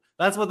do?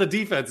 That's what the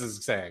defense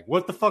is saying.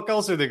 What the fuck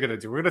else are they gonna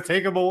do? We're gonna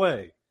take him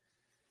away.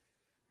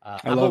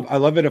 I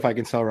love it if I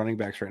can sell running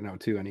backs right now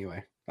too.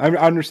 Anyway, I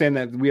understand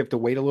that we have to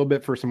wait a little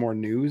bit for some more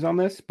news on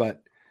this,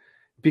 but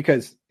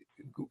because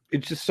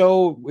it's just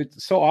so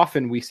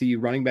often we see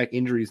running back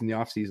injuries in the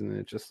offseason, and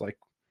it's just like,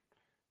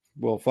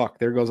 well, fuck,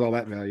 there goes all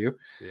that value.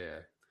 Yeah,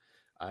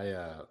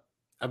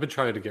 I've been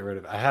trying to get rid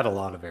of. I had a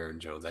lot of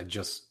Aaron Jones. I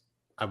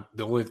got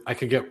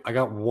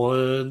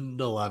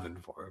 111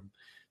 for him.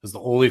 It was the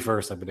only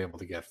first I've been able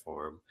to get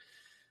for him.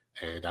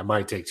 And I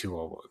might take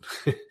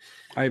 201.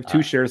 I have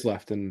 2 shares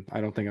left, and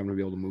I don't think I'm going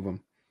to be able to move them.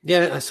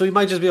 Yeah, so he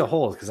might just be a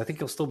hold because I think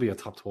he'll still be a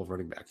top 12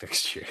 running back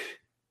next year.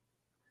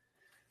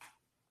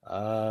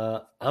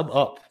 I'm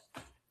up.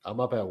 I'm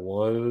up at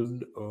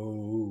 1,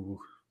 2,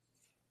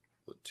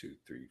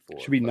 3, 4.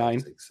 Should be 5, 9.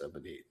 6,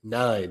 7, 8,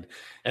 9.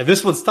 And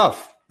this one's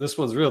tough. This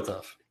one's real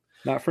tough.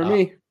 Not for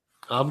me.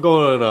 I'm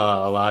going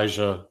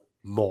Elijah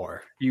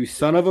Moore. You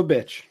son of a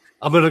bitch.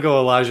 I'm going to go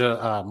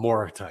Elijah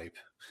Moore type.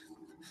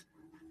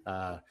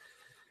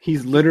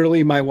 He's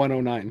literally my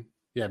 109.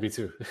 Yeah, me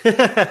too.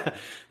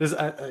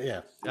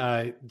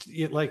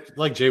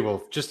 Like J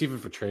Wolf, just even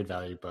for trade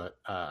value. But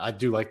I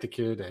do like the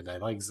kid, and I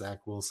like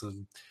Zach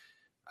Wilson.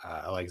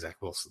 I like Zach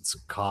Wilson's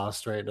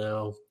cost right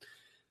now,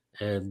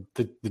 and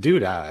the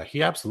dude,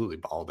 he absolutely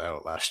balled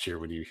out last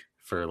year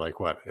for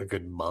a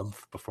good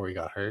month before he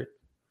got hurt.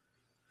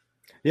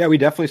 Yeah, we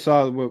definitely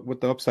saw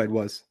what the upside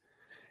was,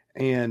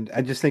 and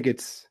I just think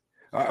it's.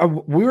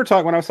 We were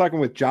talking when I was talking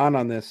with John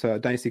on this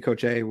Dynasty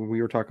Coach A, when we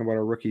were talking about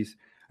our rookies.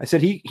 I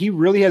said he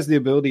really has the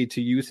ability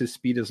to use his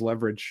speed as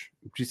leverage,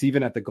 just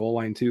even at the goal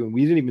line too. And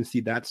we didn't even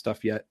see that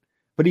stuff yet.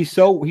 But he's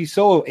so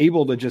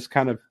able to just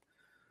kind of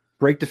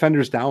break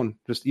defenders down,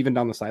 just even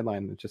down the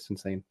sideline. It's just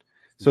insane.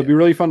 So It'd be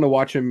really fun to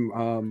watch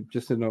him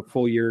just in a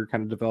full year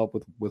kind of develop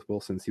with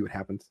Wilson, see what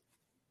happens.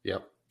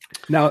 Yep.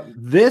 Now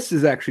this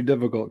is actually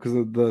difficult because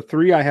the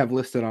 3 I have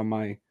listed on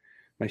my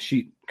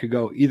sheet could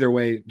go either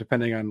way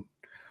depending on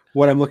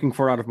what I'm looking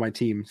for out of my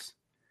teams.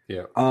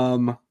 Yeah.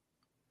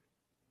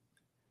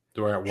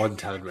 We're at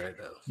 110 right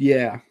now.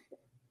 Yeah.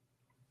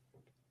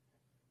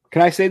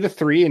 Can I say the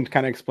 3 and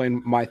kind of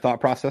explain my thought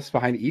process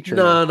behind each?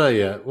 No, not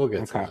yet. We'll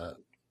get to that.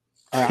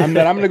 All right, I'm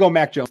going to go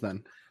Mac Jones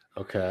then.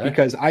 Okay.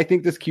 Because I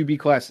think this QB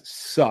class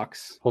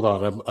sucks. Hold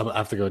on. I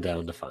have to go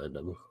down to find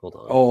him. Hold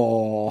on.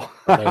 Oh.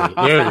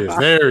 There he is.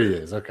 There he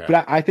is. Okay.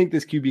 But I think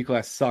this QB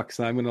class sucks,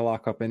 and I'm going to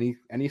lock up any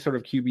sort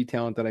of QB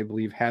talent that I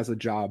believe has a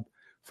job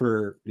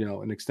for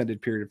an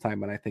extended period of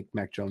time, and I think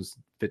Mac Jones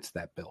fits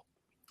that bill.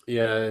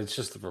 Yeah, it's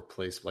just to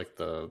replace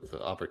the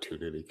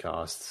opportunity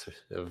costs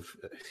of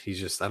he's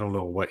just I don't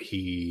know what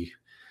he'll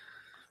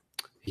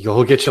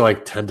get you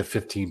 10 to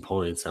 15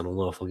 points. I don't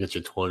know if he'll get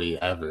you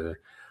 20 ever.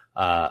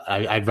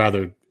 I'd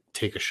rather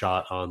take a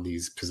shot on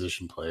these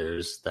position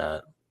players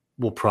that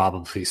will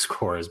probably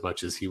score as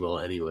much as he will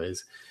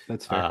anyways.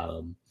 That's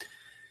fair.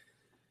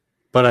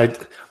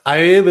 But I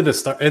am in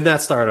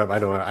that startup. I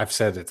know I've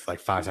said it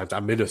 5 times.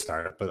 I'm in a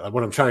startup, but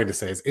what I'm trying to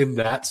say is in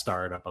that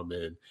startup I'm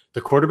in,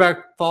 the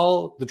quarterback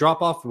fall, the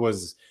drop off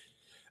was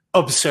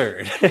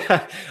absurd.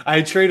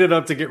 I traded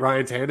up to get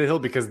Ryan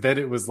Tannehill because then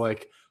it was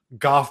like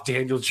Goff,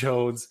 Daniel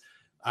Jones,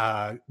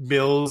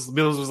 Mills.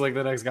 Mills was like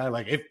the next guy.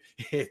 Like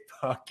it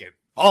fucking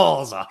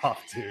falls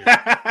off, dude.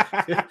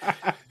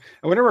 I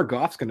wonder where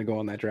Goff's going to go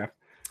on that draft.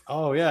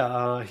 Oh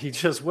yeah, he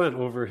just went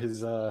over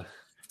his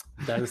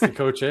dynasty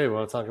coach. A.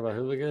 Want to talk about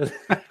him again?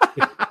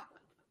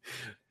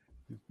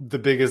 The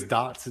biggest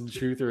dots and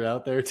truther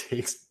out there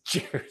takes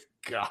Jared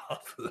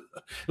Goff.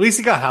 At least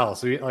he got Howell.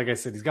 So, like I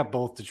said, he's got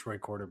both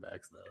Detroit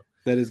quarterbacks now.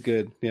 That is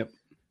good. Yep.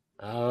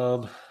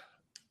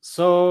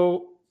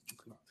 So,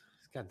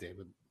 God damn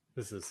it,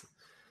 this is.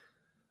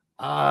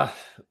 I'm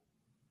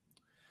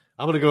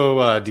gonna go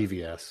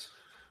DVS.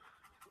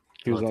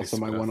 He was also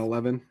my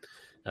 111.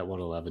 At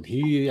 111,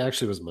 he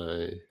actually was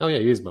my. Oh yeah,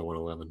 he is my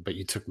 111. But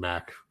you took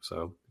Mac,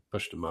 so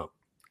pushed him up.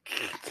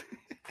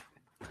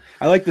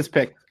 I like this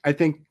pick. I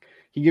think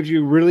he gives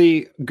you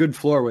really good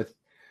floor with.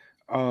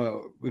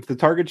 If the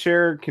target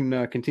share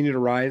can continue to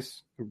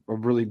rise, a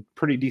really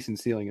pretty decent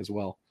ceiling as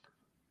well.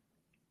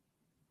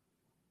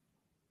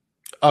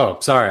 Oh,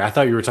 sorry. I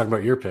thought you were talking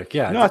about your pick.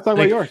 Yeah. No, I was talking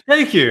about yours.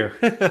 Thank you.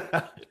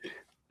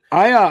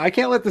 I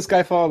can't let this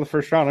guy fall in the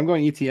first round. I'm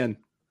going ETN.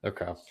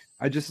 Okay.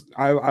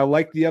 I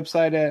like the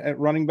upside at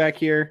running back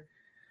here.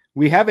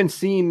 We haven't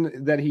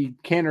seen that he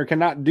can or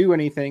cannot do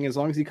anything as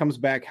long as he comes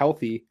back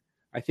healthy.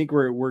 I think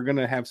we're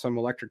gonna have some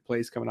electric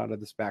plays coming out of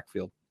this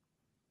backfield.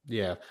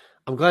 Yeah.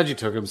 I'm glad you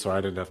took him so I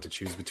didn't have to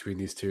choose between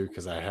these two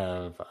because I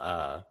have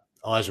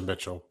Elijah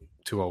Mitchell,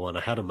 201.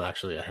 I had him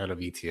actually ahead of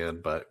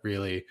ETN, but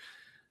really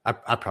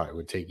I probably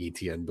would take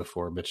ETN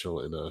before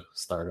Mitchell in a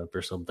startup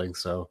or something.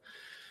 So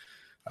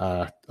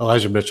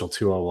Elijah Mitchell,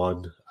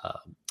 201.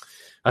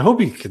 I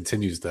hope he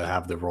continues to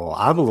have the role.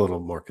 I'm a little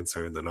more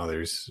concerned than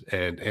others.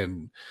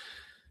 And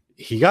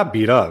he got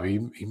beat up.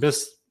 He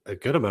missed a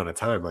good amount of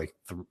time, like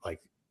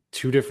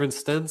 2 different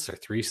stints or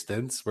 3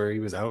 stints where he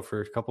was out for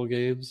a couple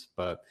games.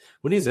 But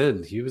when he's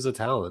in, he was a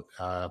talent.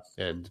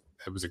 And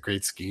it was a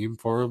great scheme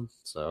for him.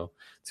 So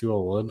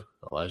 201,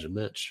 Elijah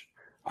Mitch.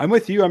 I'm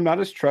with you. I'm not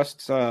as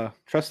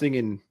trusting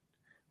in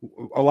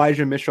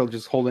Elijah Mitchell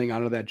just holding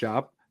onto that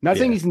job. Not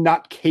saying he's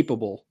not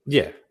capable.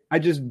 Yeah. I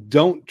just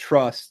don't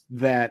trust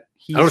that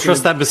I don't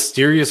trust that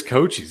mysterious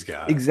coach he's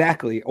got.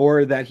 Exactly.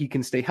 Or that he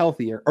can stay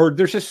healthy. Or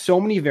there's just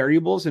so many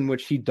variables in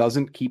which he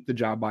doesn't keep the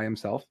job by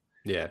himself.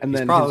 Yeah. And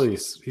he's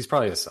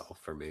probably a sell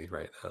for me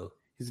right now.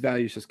 His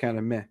value is just kind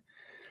of meh.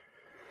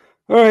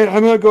 All right,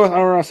 I'm gonna go with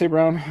Amon-Ra St.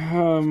 Brown.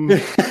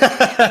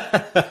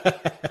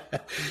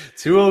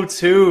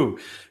 202.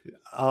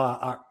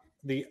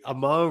 The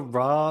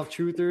Amon-Ra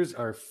truthers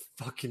are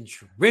fucking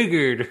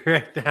triggered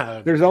right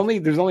now. There's only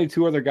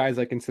 2 other guys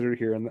I considered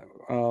here, and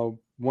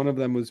one of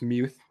them was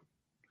Muth,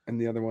 and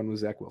the other one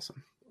was Zach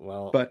Wilson.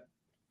 Well, but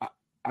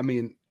I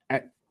mean,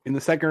 in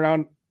the second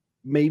round,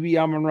 maybe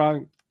Amon-Ra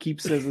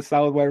keeps as a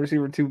solid wide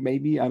receiver too.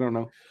 Maybe, I don't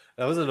know.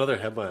 That was another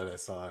headline I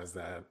saw, is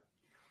that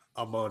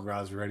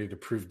Amon-Ra's ready to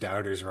prove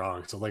doubters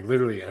wrong. So like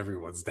literally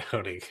everyone's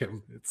doubting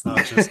him. It's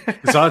not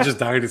just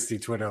Dynasty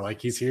Twitter.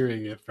 Like he's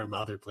hearing it from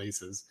other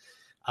places.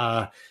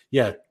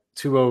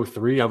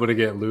 203. I'm gonna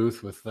get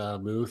Luth with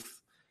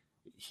Muth.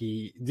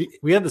 We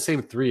had the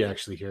same 3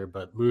 actually here,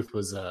 but Muth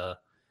was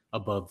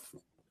above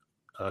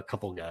a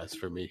couple guys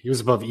for me. He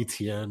was above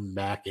ETN,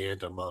 Mac,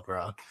 and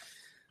Amon-Ra.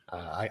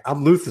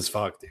 I'm Luth as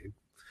fuck, dude.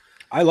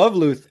 I love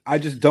Luth. I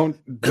just don't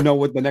know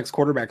what the next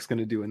quarterback's going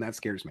to do, and that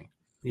scares me.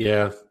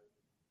 Yeah.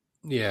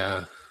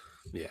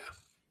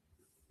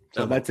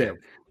 So that's it.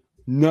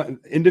 No,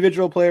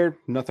 individual player,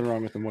 nothing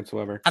wrong with him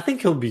whatsoever. I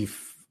think he'll be.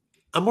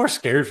 I'm more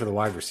scared for the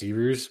wide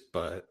receivers,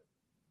 but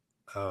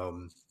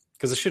because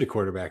the shitty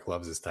quarterback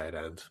loves his tight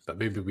end. But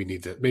maybe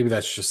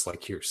that's just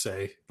like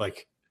hearsay.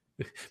 Like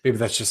maybe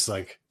that's just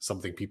like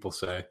something people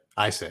say.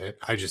 I say it.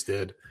 I just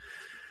did.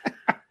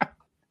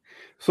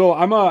 So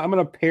I'm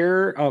gonna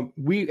pair.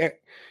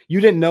 You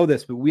didn't know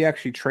this, but we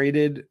actually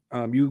traded.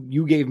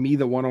 You gave me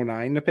the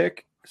 109 to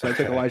pick, so I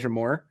took Elijah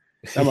Moore.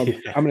 I'm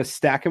gonna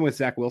stack him with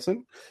Zach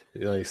Wilson.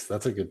 Nice,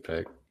 that's a good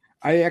pick.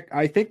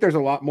 I think there's a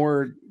lot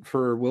more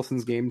for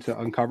Wilson's game to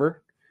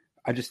uncover.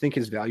 I just think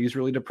his value is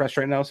really depressed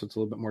right now, so it's a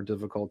little bit more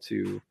difficult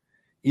to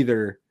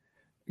either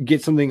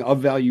get something of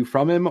value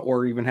from him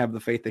or even have the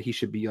faith that he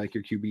should be like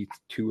your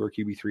QB2 or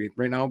QB3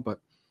 right now. But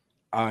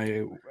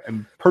I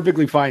am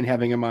perfectly fine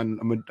having him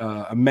on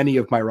many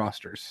of my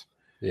rosters.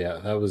 Yeah,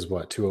 that was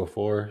what,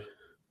 204?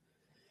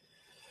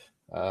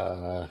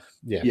 That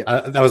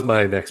was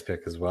my next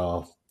pick as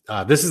well.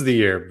 This is the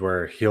year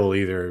where he'll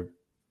either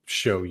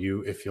show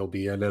you if he'll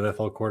be an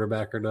NFL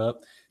quarterback or not.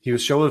 He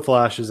was showing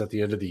flashes at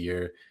the end of the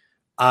year.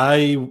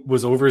 I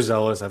was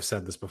overzealous. I've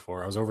said this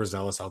before. I was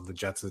overzealous on the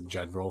Jets in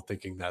general,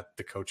 thinking that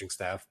the coaching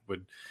staff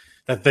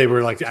that they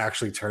were like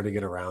actually turning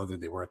it around,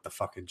 and they weren't the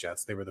fucking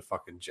Jets. They were the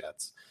fucking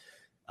Jets.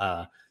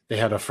 They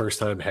had a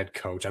first-time head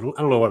coach. I don't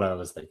know what I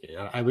was thinking.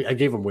 I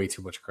gave him way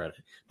too much credit.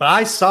 But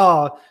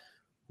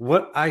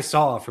what I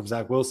saw from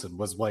Zach Wilson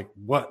was like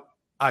what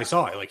I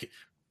saw. Like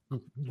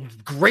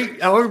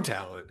great arm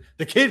talent.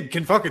 The kid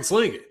can fucking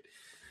sling it.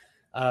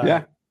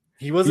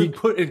 He wasn't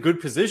put in good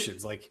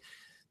positions. Like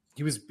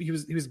he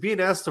was being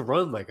asked to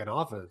run like an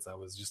offense that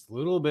was just a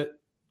little bit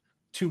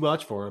too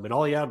much for him, and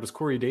all he had was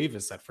Corey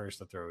Davis at first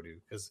to throw to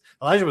because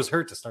Elijah was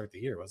hurt to start the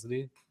year, wasn't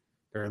he?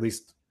 Or at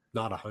least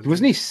not 100.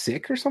 Wasn't he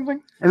sick or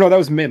something? Or no, that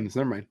was Mims.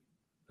 Never mind.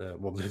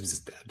 Well, Mims is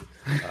dead.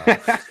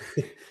 I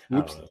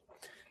don't know.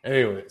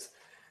 Anyways,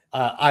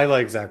 I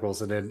like Zach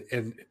Wilson, and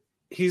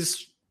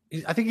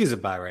I think he's a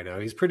buy right now.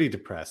 He's pretty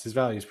depressed. His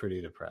value is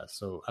pretty depressed.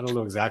 So I don't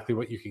know exactly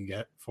what you can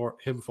get for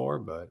him for,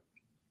 but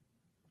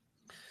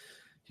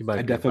he might.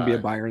 I'd definitely be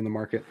a buyer in the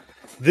market.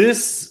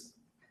 This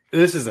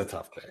is a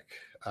tough pick.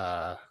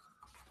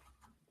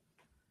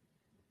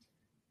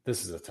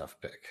 This is a tough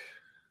pick.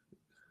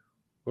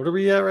 What are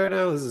we at right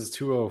now? This is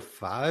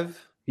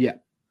 205. Yeah. 5,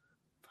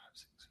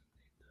 6, 7,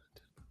 8, 9,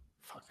 10.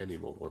 Fuck, I need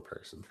one more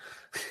person.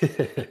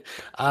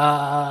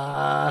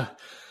 I'm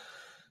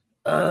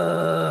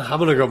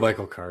gonna go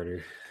Michael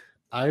Carter.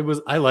 I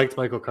liked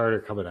Michael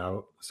Carter coming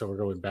out, so we're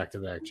going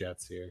back-to-back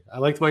Jets here. I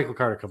liked Michael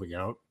Carter coming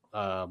out,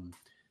 and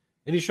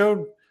he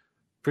showed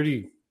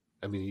pretty.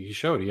 I mean, he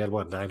had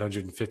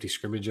 950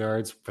 scrimmage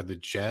yards for the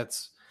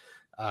Jets.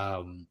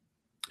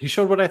 He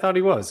showed what I thought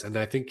he was, and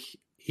I think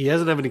he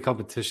doesn't have any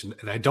competition,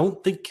 and I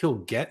don't think he'll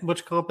get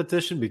much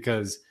competition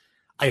because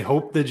I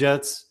hope the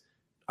Jets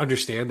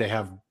understand they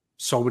have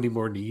so many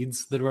more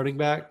needs than running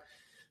back.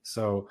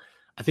 So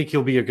I think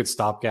he'll be a good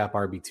stopgap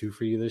RB2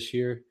 for you this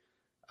year.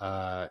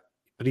 But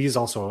he's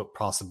also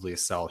possibly a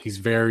sell. He's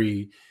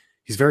very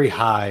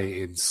high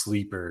in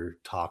sleeper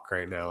talk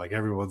right now. Like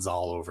everyone's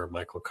all over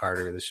Michael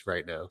Carter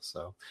right now.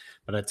 So,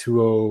 but at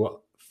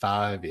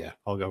 205, yeah,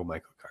 I'll go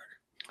Michael Carter.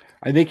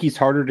 I think he's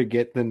harder to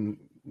get than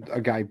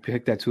a guy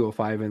picked at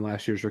 205 in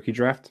last year's rookie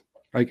draft.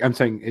 Like I'm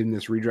saying in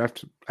this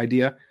redraft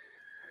idea,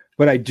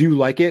 but I do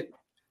like it.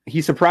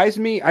 He surprised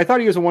me. I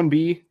thought he was a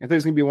 1B. I thought he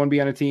was going to be a 1B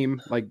on a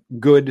team, like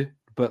good,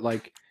 but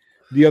like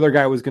the other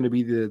guy was going to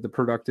be the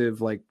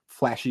productive, like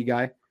flashy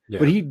guy. Yeah.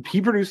 But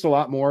he produced a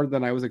lot more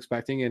than I was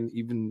expecting, and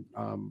even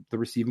the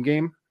receiving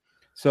game.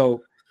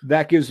 So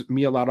that gives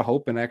me a lot of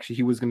hope. And actually,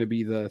 he was going to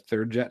be the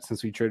third Jet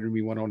since we traded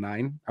me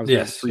 109. I was going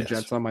to have 3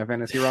 Jets on my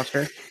fantasy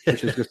roster,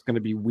 which is just going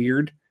to be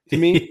weird to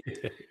me.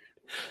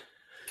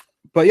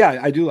 But yeah,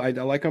 I do. I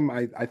like him.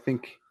 I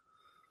think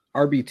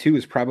RB2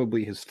 is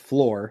probably his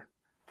floor,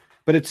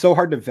 but it's so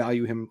hard to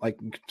value him, like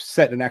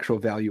set an actual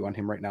value on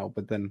him right now.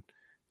 But then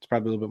it's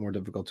probably a little bit more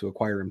difficult to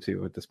acquire him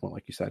too at this point,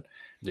 like you said.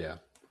 Yeah.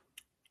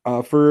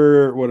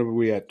 For what are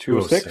we at?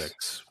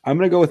 206. I'm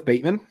going to go with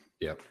Bateman.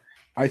 Yep.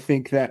 I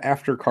think that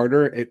after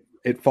Carter,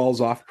 it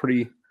falls off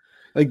pretty.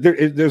 Like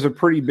there's a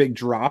pretty big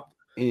drop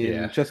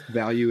in just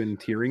value and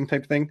tiering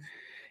type thing.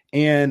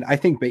 And I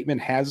think Bateman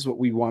has what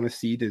we want to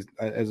see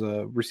as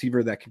a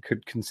receiver that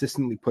could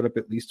consistently put up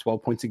at least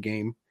 12 points a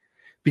game.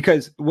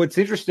 Because what's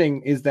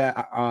interesting is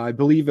that I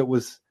believe it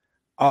was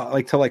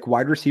to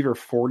wide receiver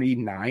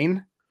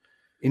 49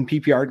 in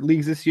PPR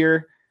leagues this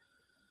year.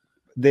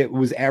 That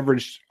was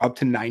averaged up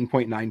to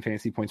 9.9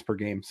 fantasy points per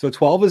game. So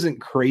 12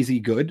 isn't crazy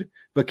good,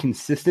 but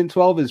consistent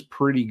 12 is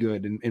pretty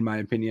good in my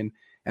opinion.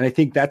 And I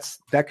think that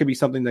could be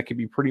something that could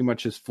be pretty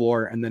much his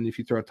floor. And then if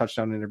you throw a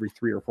touchdown in every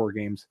 3 or 4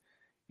 games,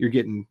 you're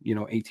getting,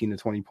 18 to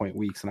 20 point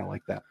weeks. And I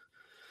like that.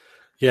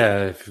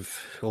 Yeah.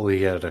 If only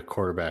he had a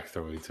quarterback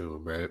throwing to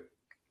him, right?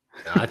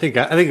 I think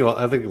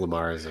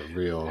Lamar is a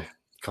real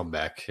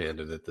comeback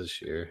candidate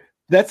this year.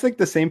 That's like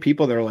the same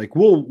people that are like,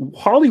 well,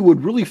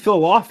 Hollywood really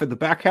fell off at the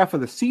back half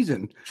of the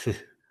season.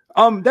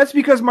 That's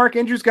because Mark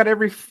Andrews got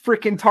every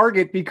freaking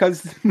target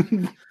because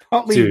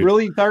Huntley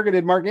really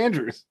targeted Mark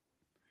Andrews.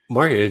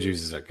 Mark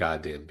Andrews is a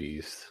goddamn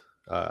beast.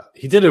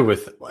 He did it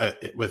with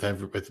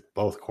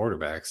both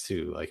quarterbacks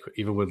too. Like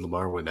even when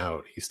Lamar went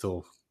out, he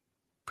still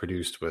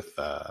produced with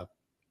I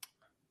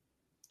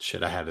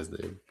had his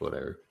name.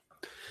 Whatever.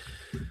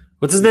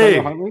 What's his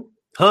name?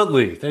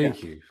 Huntley.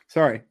 Thank you.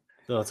 Sorry.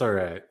 No, it's all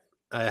right.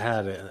 I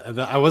had it.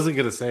 I wasn't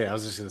going to say it. I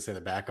was just going to say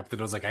the backup. Then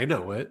I was like, I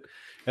know it.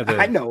 And then,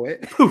 I know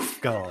it. Poof,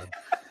 gone.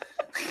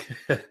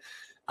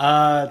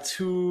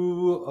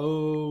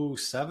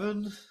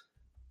 207. Yes,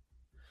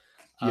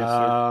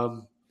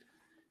 sir.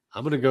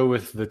 I'm going to go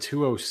with the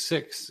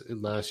 206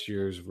 in last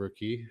year's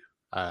rookie.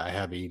 I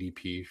have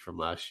ADP from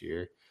last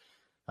year.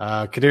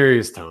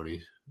 Kadarius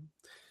Toney.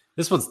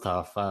 This one's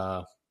tough,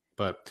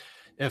 but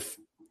if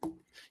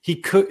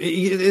it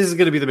is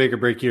going to be the make or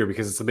break year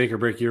because it's the make or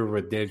break year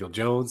with Daniel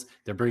Jones.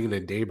 They're bringing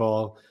in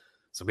Dayball.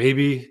 So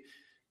maybe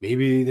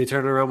they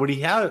turn around when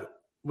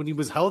he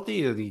was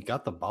healthy and he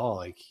got the ball.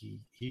 Like he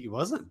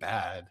wasn't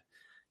bad.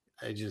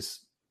 I don't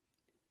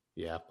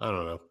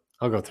know.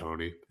 I'll go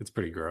Tony. It's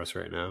pretty gross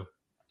right now.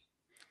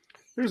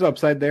 There's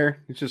upside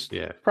there. It's just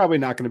probably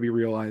not going to be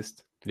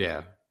realized.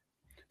 Yeah.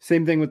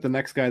 Same thing with the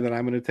next guy that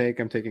I'm going to take.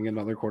 I'm taking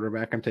another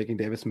quarterback. I'm taking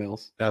Davis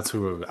Mills. That's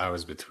who I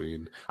was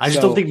between. I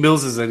just don't think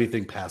Mills is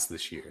anything past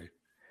this year.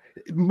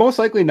 Most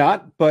likely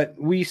not, but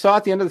we saw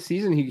at the end of the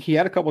season, he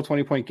had a couple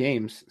 20-point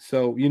games.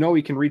 So,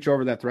 he can reach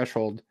over that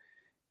threshold.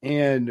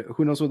 And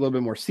who knows, with a little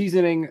bit more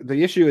seasoning.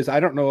 The issue is I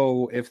don't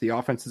know if the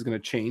offense is going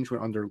to change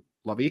under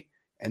Lovey.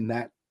 And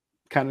that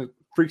kind of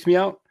freaks me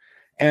out.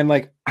 And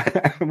I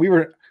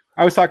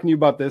I was talking to you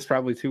about this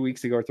probably 2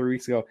 weeks ago or 3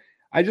 weeks ago.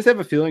 I just have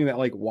a feeling that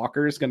like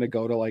Walker is going to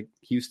go to like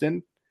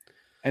Houston,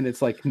 and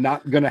it's like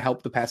not going to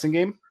help the passing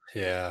game.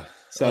 Yeah.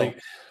 So like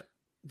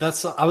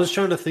I was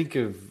trying to think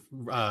of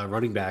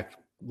running back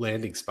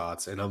landing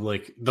spots, and I'm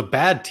like, the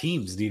bad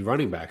teams need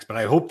running backs, but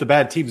I hope the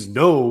bad teams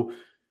know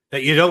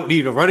that you don't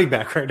need a running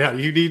back right now.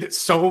 You need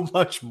so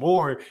much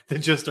more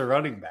than just a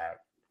running back.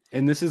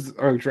 and this is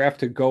our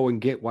draft to go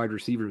and get wide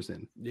receivers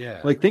in.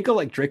 Yeah. Like think of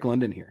like Drake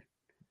London here.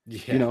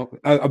 Yeah. You know,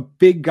 a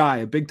big guy,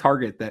 a big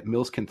target that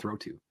Mills can throw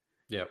to.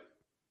 Yep.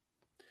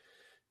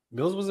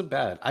 Mills wasn't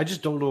bad. I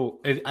just don't know.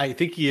 And I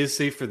think he is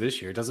safe for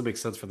this year. It doesn't make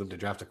sense for them to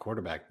draft a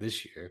quarterback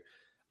this year.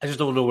 I just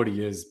don't know what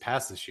he is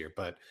past this year.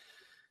 But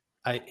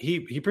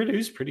he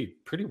produced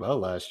pretty well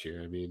last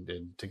year. I mean,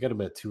 and to get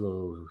him at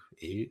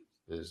 208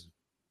 is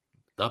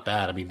not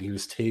bad. I mean, he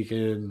was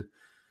taken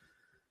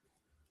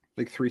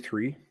Like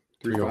 3.3,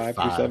 305,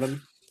 3.7.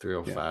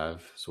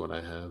 305 is what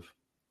I have.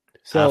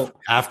 So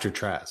after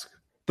Trask.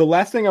 the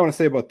last thing I want to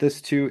say about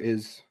this too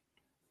is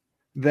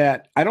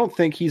that I don't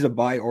think he's a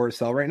buy or a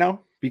sell right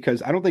now,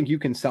 because I don't think you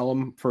can sell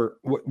him for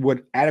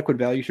what adequate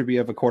value should be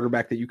of a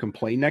quarterback that you can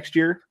play next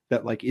year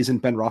that like isn't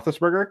Ben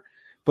Roethlisberger.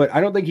 But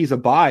I don't think he's a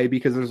buy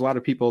because there's a lot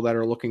of people that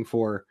are looking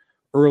for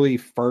early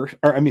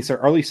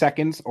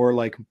seconds or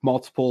like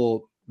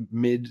multiple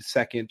mid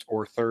second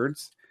or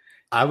thirds.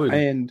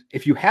 And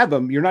if you have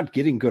them, you're not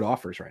getting good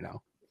offers right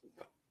now.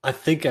 I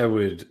think I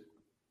would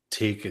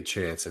take a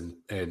chance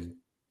and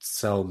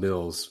sell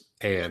Mills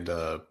and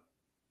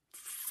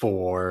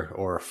 4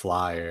 or a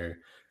flyer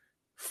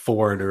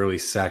for an early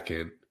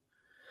second.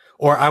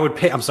 Or I would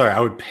pay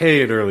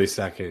an early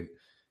second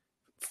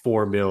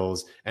for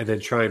Mills and then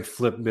try and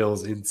flip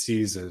Mills in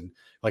season,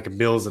 like a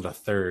Mills and a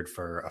third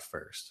for a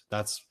first.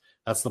 That's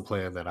the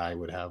plan that I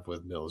would have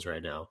with Mills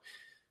right now.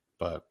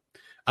 But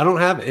I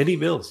don't have any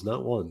Mills,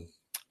 not one.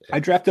 I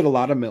drafted a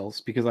lot of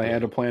Mills because I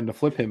had a plan to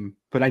flip him,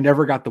 but I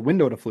never got the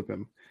window to flip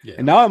him. Yeah.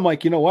 And now I'm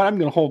like, you know what? I'm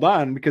going to hold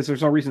on because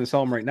there's no reason to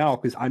sell him right now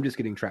because I'm just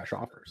getting trash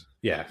offers.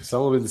 Yeah,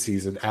 sell him in the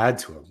season. Add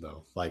to him,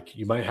 though. Like,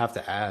 you might have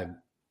to add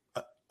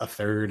a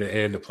third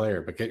and a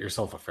player, but get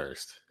yourself a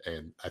first.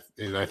 And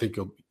I think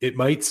it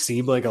might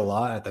seem like a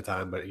lot at the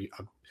time, but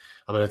I'm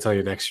going to tell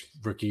you next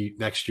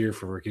year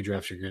for rookie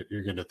drafts,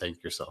 you're going to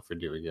thank yourself for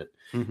doing it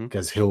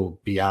because he'll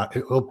be out.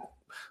 The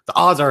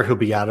odds are he'll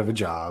be out of a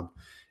job,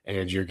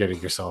 and you're getting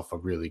yourself a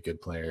really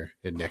good player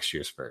in next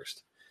year's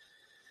first.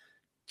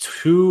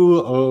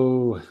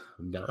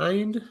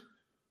 209.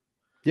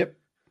 Yep.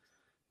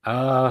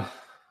 I'm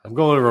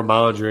going to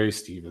Ramondre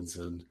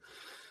Stevenson.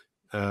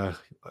 A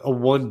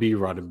 1B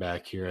running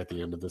back here at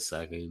the end of the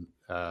second.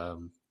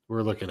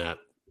 We're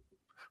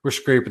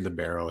scraping the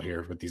barrel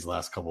here with these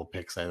last couple of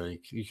picks. I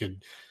think you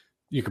could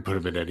put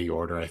him in any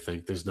order. I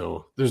think there's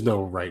no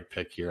right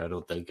pick here. I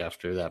don't think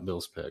after that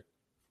Mills pick.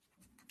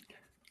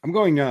 I'm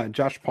going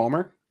Josh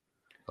Palmer.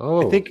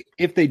 Oh, I think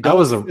if they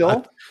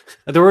don't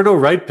there were no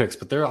right picks,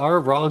 but there are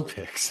wrong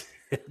picks.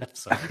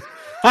 Sorry.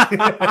 I'm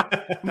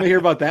gonna hear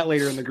about that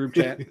later in the group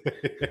chat.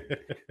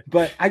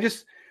 But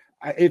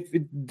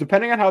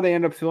depending on how they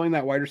end up filling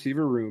that wide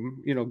receiver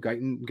room, you know,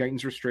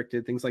 Guyton's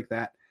restricted, things like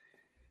that.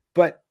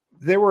 But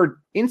there were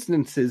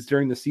instances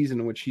during the season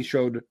in which he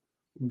showed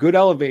good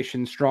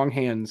elevation, strong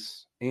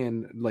hands,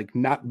 and like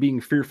not being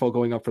fearful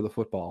going up for the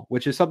football,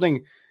 which is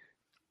something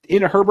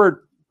in a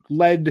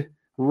Herbert-led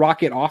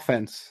rocket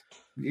offense.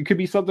 It could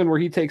be something where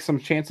he takes some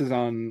chances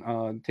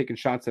on taking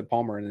shots at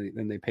Palmer and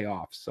then they pay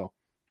off. So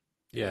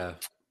yeah,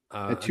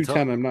 at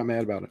 210, I'm not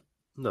mad about it.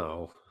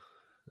 No,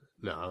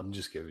 I'm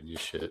just giving you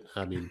shit.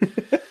 I mean,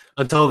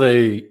 until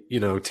they,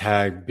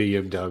 tag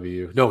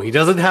BMW. No, he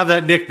doesn't have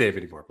that nickname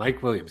anymore.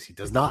 Mike Williams. He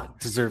does not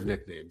deserve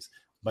nicknames.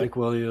 Mike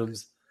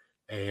Williams,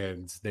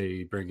 and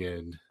they bring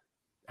in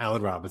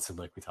Allen Robinson,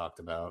 like we talked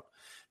about.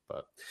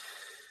 But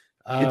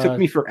it took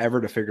me forever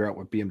to figure out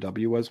what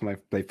BMW was when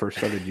they first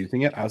started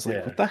using it. I was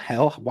like, what the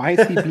hell? Why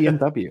is he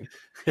BMW?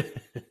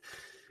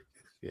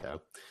 Yeah.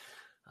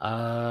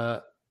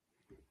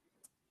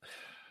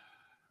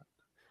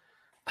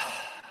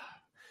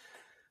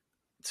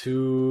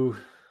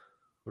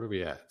 What are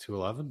we at?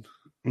 211?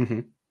 Mm-hmm.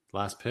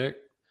 Last pick?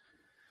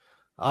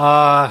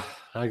 I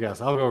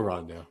guess I'll go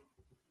Rondale.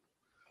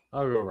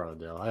 I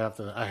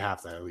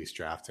have to at least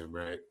draft him,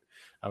 right?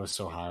 I was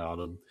so high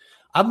on him.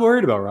 I'm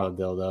worried about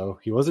Rondale, though.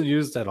 He wasn't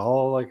used at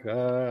all like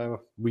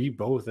we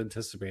both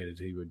anticipated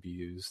he would be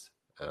used.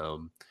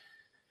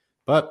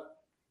 But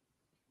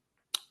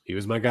he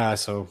was my guy,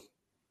 so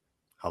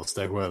I'll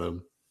stick with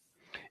him.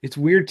 It's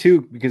weird,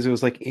 too, because it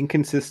was like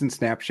inconsistent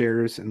snap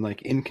shares and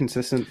like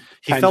inconsistent.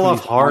 He fell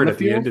off hard at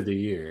the end of the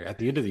year. At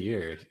the end of the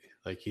year,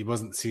 like he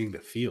wasn't seeing the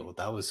field.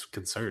 That was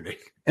concerning.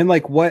 And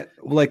what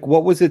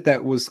was it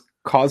that was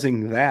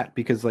causing that?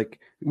 Because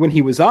like when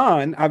he was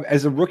on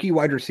as a rookie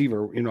wide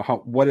receiver,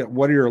 what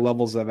are your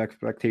levels of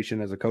expectation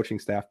as a coaching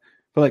staff?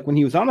 But like when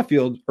he was on the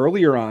field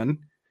earlier on,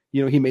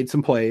 he made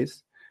some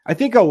plays. I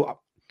think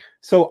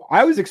so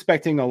I was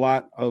expecting a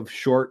lot of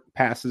short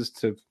passes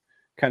to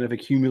kind of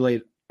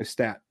accumulate a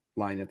stat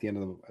line at the end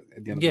of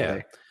the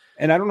day.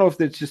 And I don't know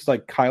if it's just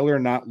like Kyler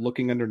not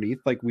looking underneath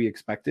like we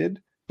expected,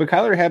 but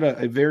Kyler had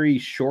a very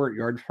short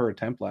yards per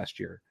attempt last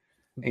year.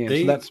 And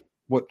so that's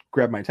what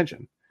grabbed my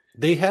attention.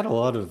 They had a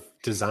lot of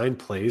design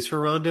plays for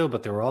Rondale,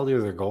 but they were all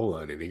near their goal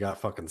line, and he got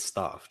fucking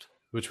stuffed,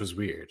 which was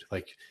weird.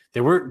 Like,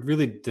 they weren't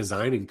really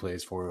designing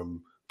plays for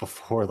him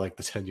before like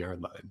the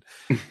 10-yard line.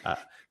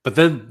 But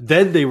then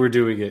they were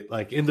doing it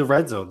like in the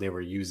red zone. They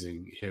were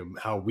using him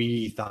how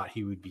we thought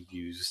he would be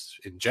used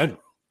in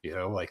general,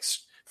 like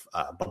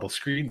bubble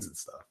screens and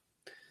stuff.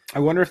 I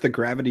wonder if the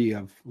gravity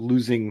of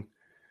losing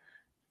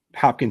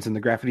Hopkins and the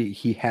gravity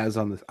he has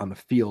on the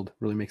field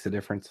really makes a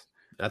difference.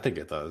 I think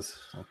it does.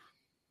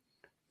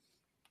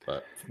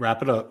 But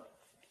wrap it up.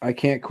 I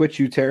can't quit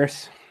you,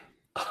 Terrace.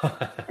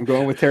 I'm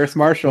going with Terrace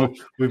Marshall.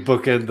 We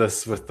bookend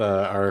this with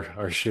our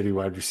shitty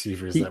wide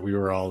receivers that we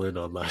were all in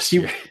on last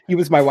year. He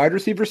was my wide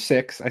receiver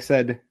 6. I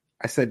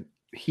said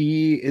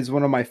he is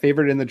one of my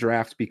favorite in the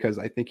draft because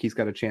I think he's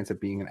got a chance at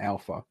being an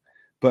alpha.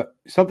 But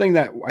something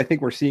that I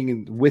think we're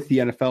seeing with the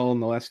NFL in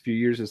the last few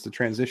years is the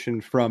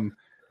transition from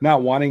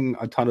not wanting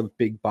a ton of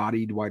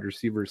big-bodied wide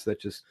receivers that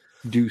just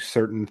do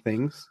certain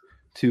things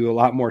to a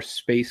lot more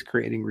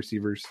space-creating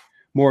receivers,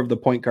 more of the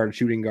point guard,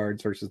 shooting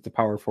guards versus the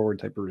power forward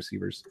type of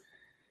receivers.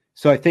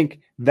 So I think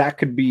that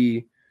could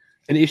be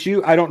an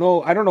issue. I don't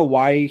know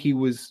why he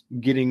was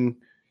getting,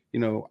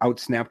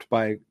 outsnapped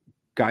by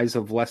guys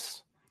of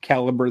less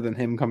caliber than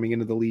him coming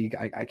into the league.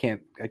 I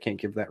can't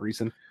give that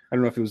reason. I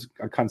don't know if it was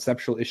a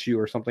conceptual issue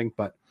or something,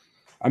 but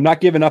I'm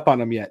not giving up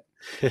on him yet.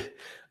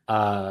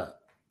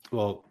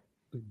 Well,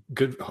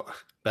 good.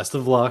 Best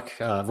of luck.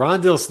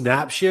 Rondale's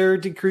snap share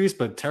decreased,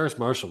 but Terrace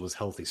Marshall was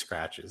healthy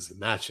scratches, and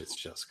that's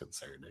just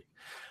concerning.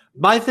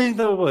 My thing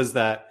though was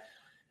that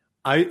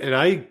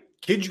I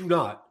kid you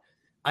not,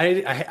 I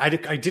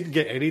didn't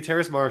get any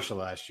Terrace Marshall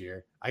last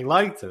year. I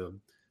liked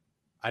him.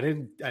 I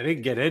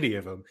didn't get any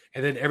of them.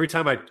 And then every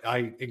time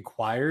I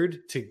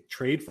inquired to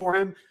trade for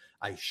him,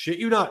 I shit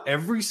you not,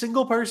 every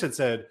single person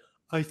said,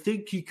 I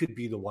think he could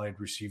be the wide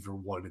receiver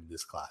 1 in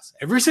this class.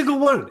 Every single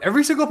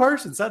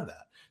person said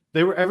that.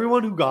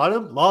 Everyone who got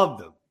him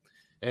loved him.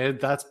 And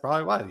that's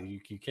probably why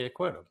you can't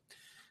quit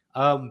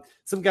him.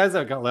 Some guys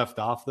that got left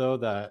off, though,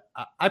 that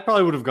I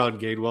probably would have gone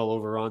Gainwell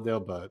over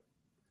Rondale, but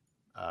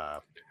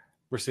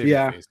we're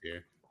saving face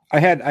here. I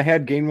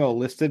had Gainwell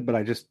listed, but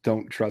I just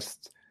don't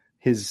trust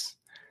his.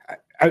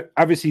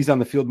 Obviously, he's on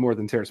the field more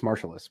than Terrace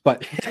Marshall is,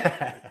 but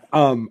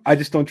I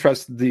just don't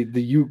trust the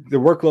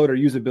workload or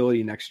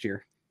usability next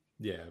year.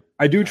 Yeah,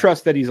 I do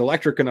trust that he's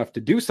electric enough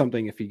to do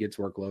something if he gets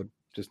workload,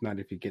 just not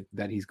if he get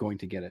that he's going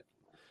to get it.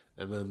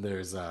 And then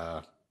there's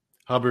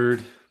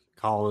Hubbard,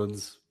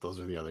 Collins. Those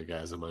are the other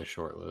guys on my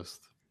short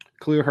list.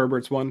 Khalil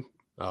Herbert's one.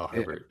 Oh,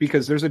 Herbert.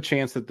 Because there's a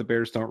chance that the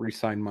Bears don't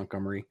re-sign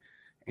Montgomery.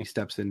 And he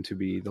steps in to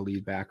be the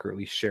lead back or at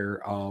least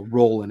share a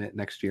role in it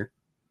next year.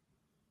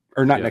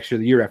 Or not next year,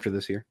 the year after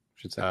this year, I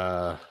should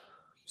say.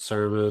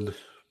 Sermon,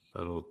 I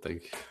don't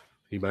think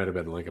he might have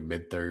been like a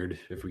mid-third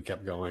if we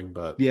kept going.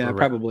 But yeah,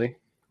 probably.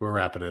 We're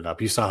wrapping it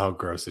up. You saw how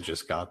gross it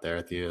just got there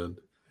at the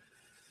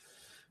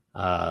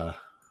end.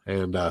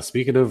 And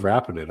speaking of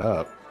wrapping it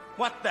up.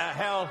 What the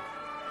hell?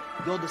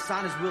 Yo, the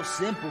sign is real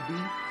simple, B.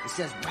 It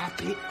says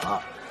wrap it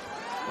up.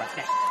 Wrap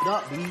that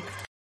up, B.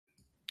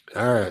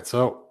 All right,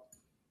 so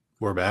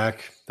we're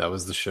back. That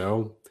was the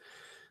show.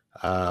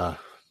 I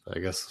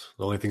guess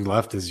the only thing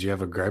left is you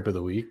have a gripe of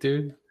the week,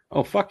 dude.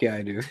 Oh, fuck yeah,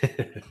 I do.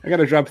 I got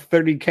to drop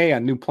 $30K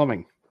on new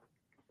plumbing.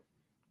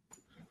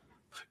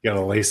 You got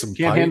to lay some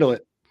Can't handle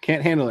it.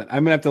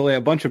 I'm going to have to lay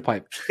a bunch of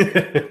pipe.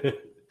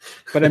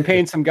 But I'm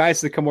paying some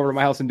guys to come over to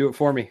my house and do it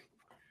for me.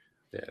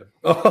 Yeah.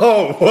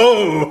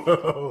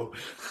 Oh,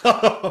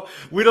 whoa.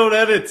 We don't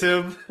edit,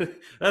 Tim.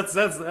 That's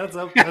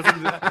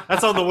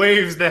on the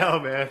waves now,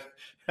 man.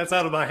 That's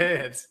out of my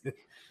hands.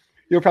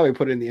 You'll probably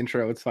put it in the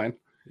intro. It's fine.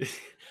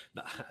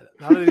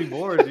 Not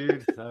anymore,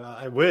 dude.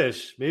 I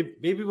wish.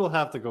 Maybe we'll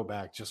have to go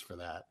back just for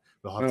that.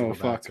 We'll have to go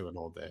back to an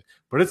old day.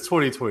 But it's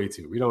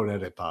 2022. We don't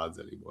edit pods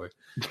anymore.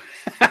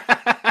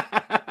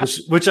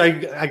 which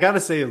I gotta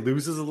say, it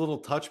loses a little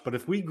touch. But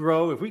if we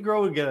grow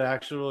and get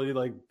actually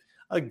like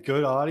a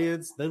good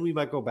audience, then we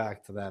might go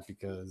back to that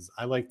because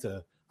I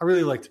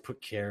really like to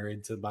put care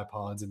into my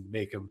pods and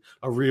make them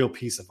a real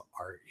piece of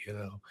art,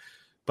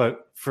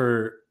 But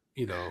for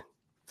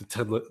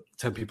the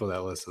 10 people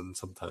that listen,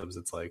 sometimes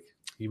it's like,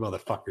 you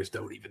motherfuckers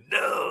don't even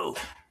know.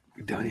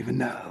 You don't even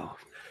know.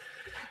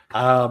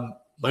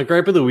 My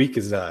gripe of the week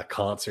is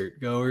concert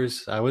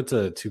goers. I went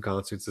to 2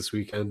 concerts this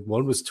weekend.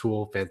 One was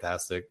Tool,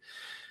 fantastic.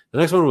 The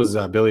next one was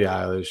Billie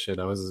Eilish, and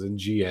I was in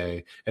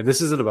GA. And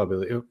this isn't about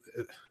Billie.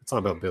 It's not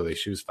about Billie.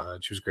 She was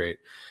fine. She was great.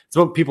 It's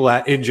about people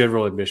in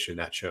general admission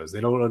at shows.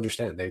 They don't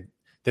understand.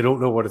 They don't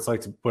know what it's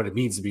like what it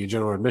means to be in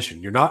general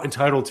admission. You're not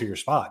entitled to your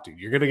spot, dude.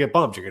 You're gonna get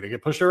bumped. You're gonna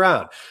get pushed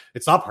around.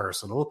 It's not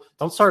personal.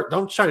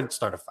 Don't try and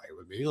start a fight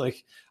with me.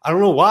 Like, I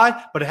don't know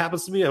why, but it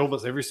happens to me at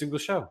almost every single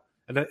show.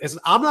 And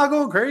I'm not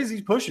going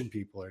crazy pushing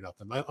people or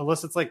nothing,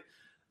 unless it's like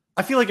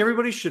I feel like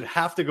everybody should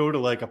have to go to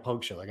like a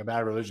punk show, like a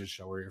Bad Religion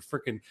show, where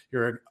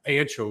you're an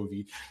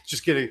anchovy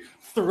just getting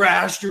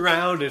thrashed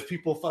around as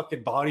people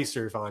fucking body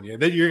surf on you.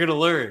 And then you're going to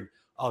learn,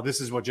 oh, this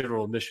is what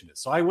general admission is.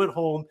 So I went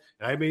home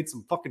and I made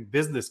some fucking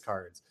business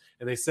cards.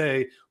 And they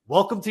say,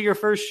 welcome to your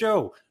first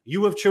show.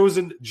 You have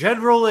chosen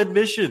general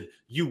admission.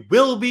 You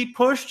will be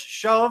pushed,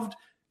 shoved,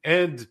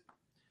 and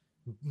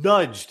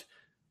nudged.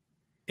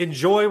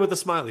 Enjoy with a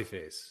smiley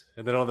face.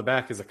 And then on the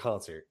back is a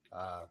concert.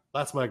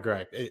 That's my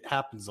gripe. It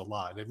happens a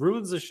lot. And it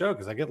ruins the show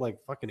because I get like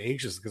fucking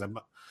anxious because I'm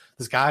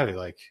this guy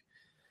like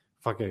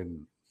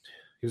fucking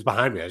he was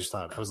behind me. I was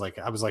like,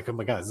 oh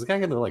my God, is this guy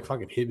gonna like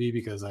fucking hit me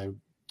because I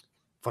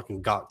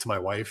fucking got to my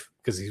wife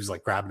because he was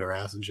like grabbing her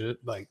ass and shit.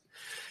 Like,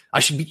 I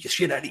should beat the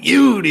shit out of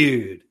you,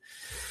 dude.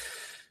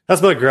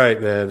 That's my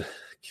gripe, man.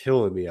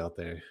 Killing me out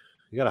there.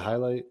 You got a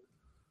highlight?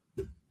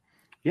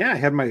 Yeah,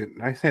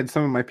 I had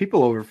some of my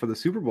people over for the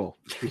Super Bowl.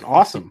 It was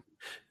awesome.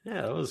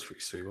 Yeah, that was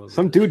pretty sweet.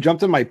 Some dude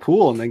jumped in my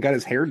pool and then got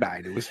his hair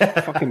dyed. It was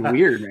fucking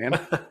weird, man.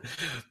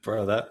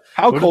 Bro,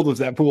 how cold was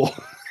that pool?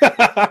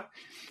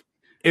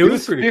 It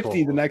was pretty 50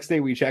 cold. The next day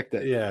we checked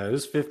it. Yeah, it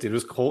was 50. It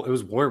was cold. It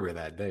was warmer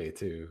that day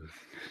too.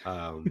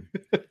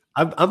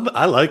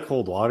 I like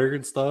cold water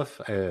and stuff,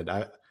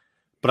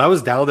 but I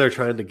was down there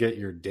trying to get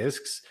your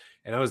discs,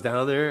 and I was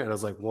down there and I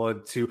was like,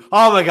 1, 2.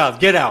 Oh my God,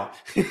 get out.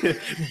 Get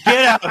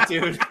out,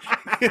 dude.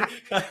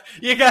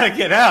 You gotta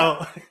get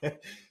out.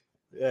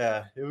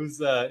 Yeah, it was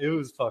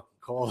fucking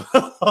cold.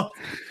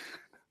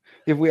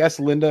 If we asked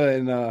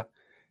Linda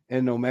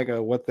and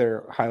Omega what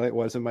their highlight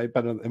was, it might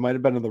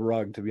have been on the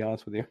rug, to be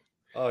honest with you.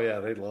 Oh yeah,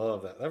 they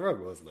love that. That rug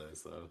was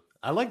nice though.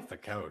 I liked the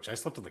couch. I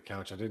slept on the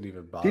couch. I didn't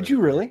even bother. Did you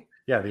really?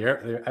 Yeah,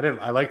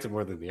 I liked it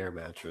more than the air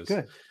mattress.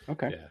 Good.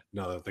 Okay. Yeah.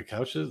 No, the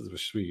couches were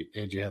sweet,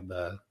 and you had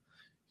the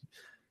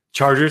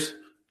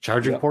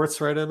charging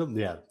ports right in them.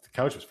 Yeah, the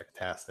couch was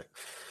fantastic.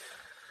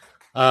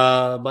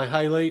 My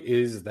highlight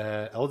is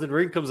that Elden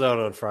Ring comes out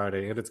on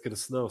Friday, and it's gonna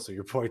snow. So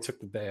your boy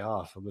took the day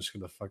off. I'm just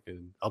gonna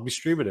I'll be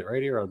streaming it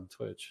right here on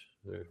Twitch.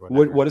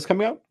 What is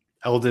coming out?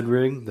 Elden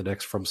Ring, the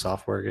next From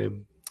Software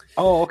game.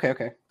 Oh,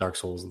 okay. Dark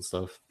Souls and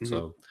stuff. Mm-hmm.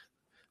 So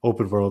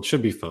open world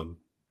should be fun.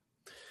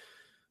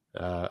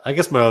 I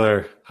guess my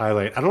other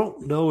highlight, I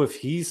don't know if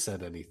he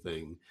said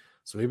anything,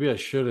 so maybe I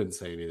shouldn't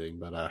say anything,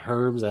 but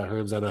Herms at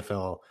Herms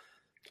NFL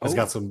has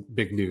got some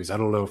big news. I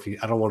don't know if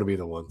I don't want to be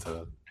the one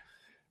to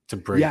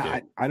break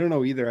it. I don't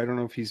know either. I don't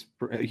know if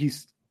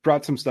he's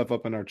brought some stuff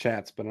up in our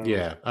chats, but I don't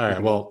know. All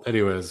right. Well,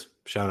 anyways,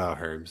 shout out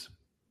Herms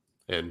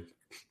and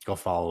go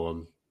follow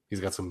him. He's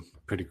got some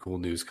pretty cool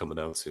news coming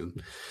out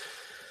soon.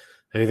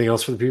 Anything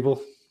else for the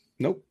people?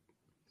 Nope.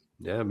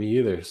 Yeah, me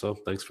either. So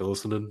thanks for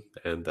listening,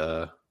 and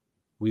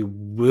we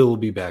will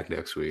be back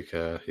next week.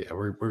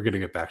 We're gonna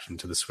get back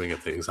into the swing of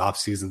things. Off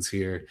season's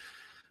here.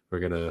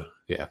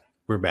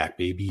 We're back,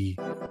 baby.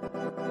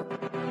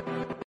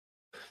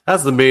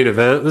 That's the main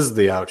event. This is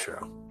the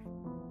outro.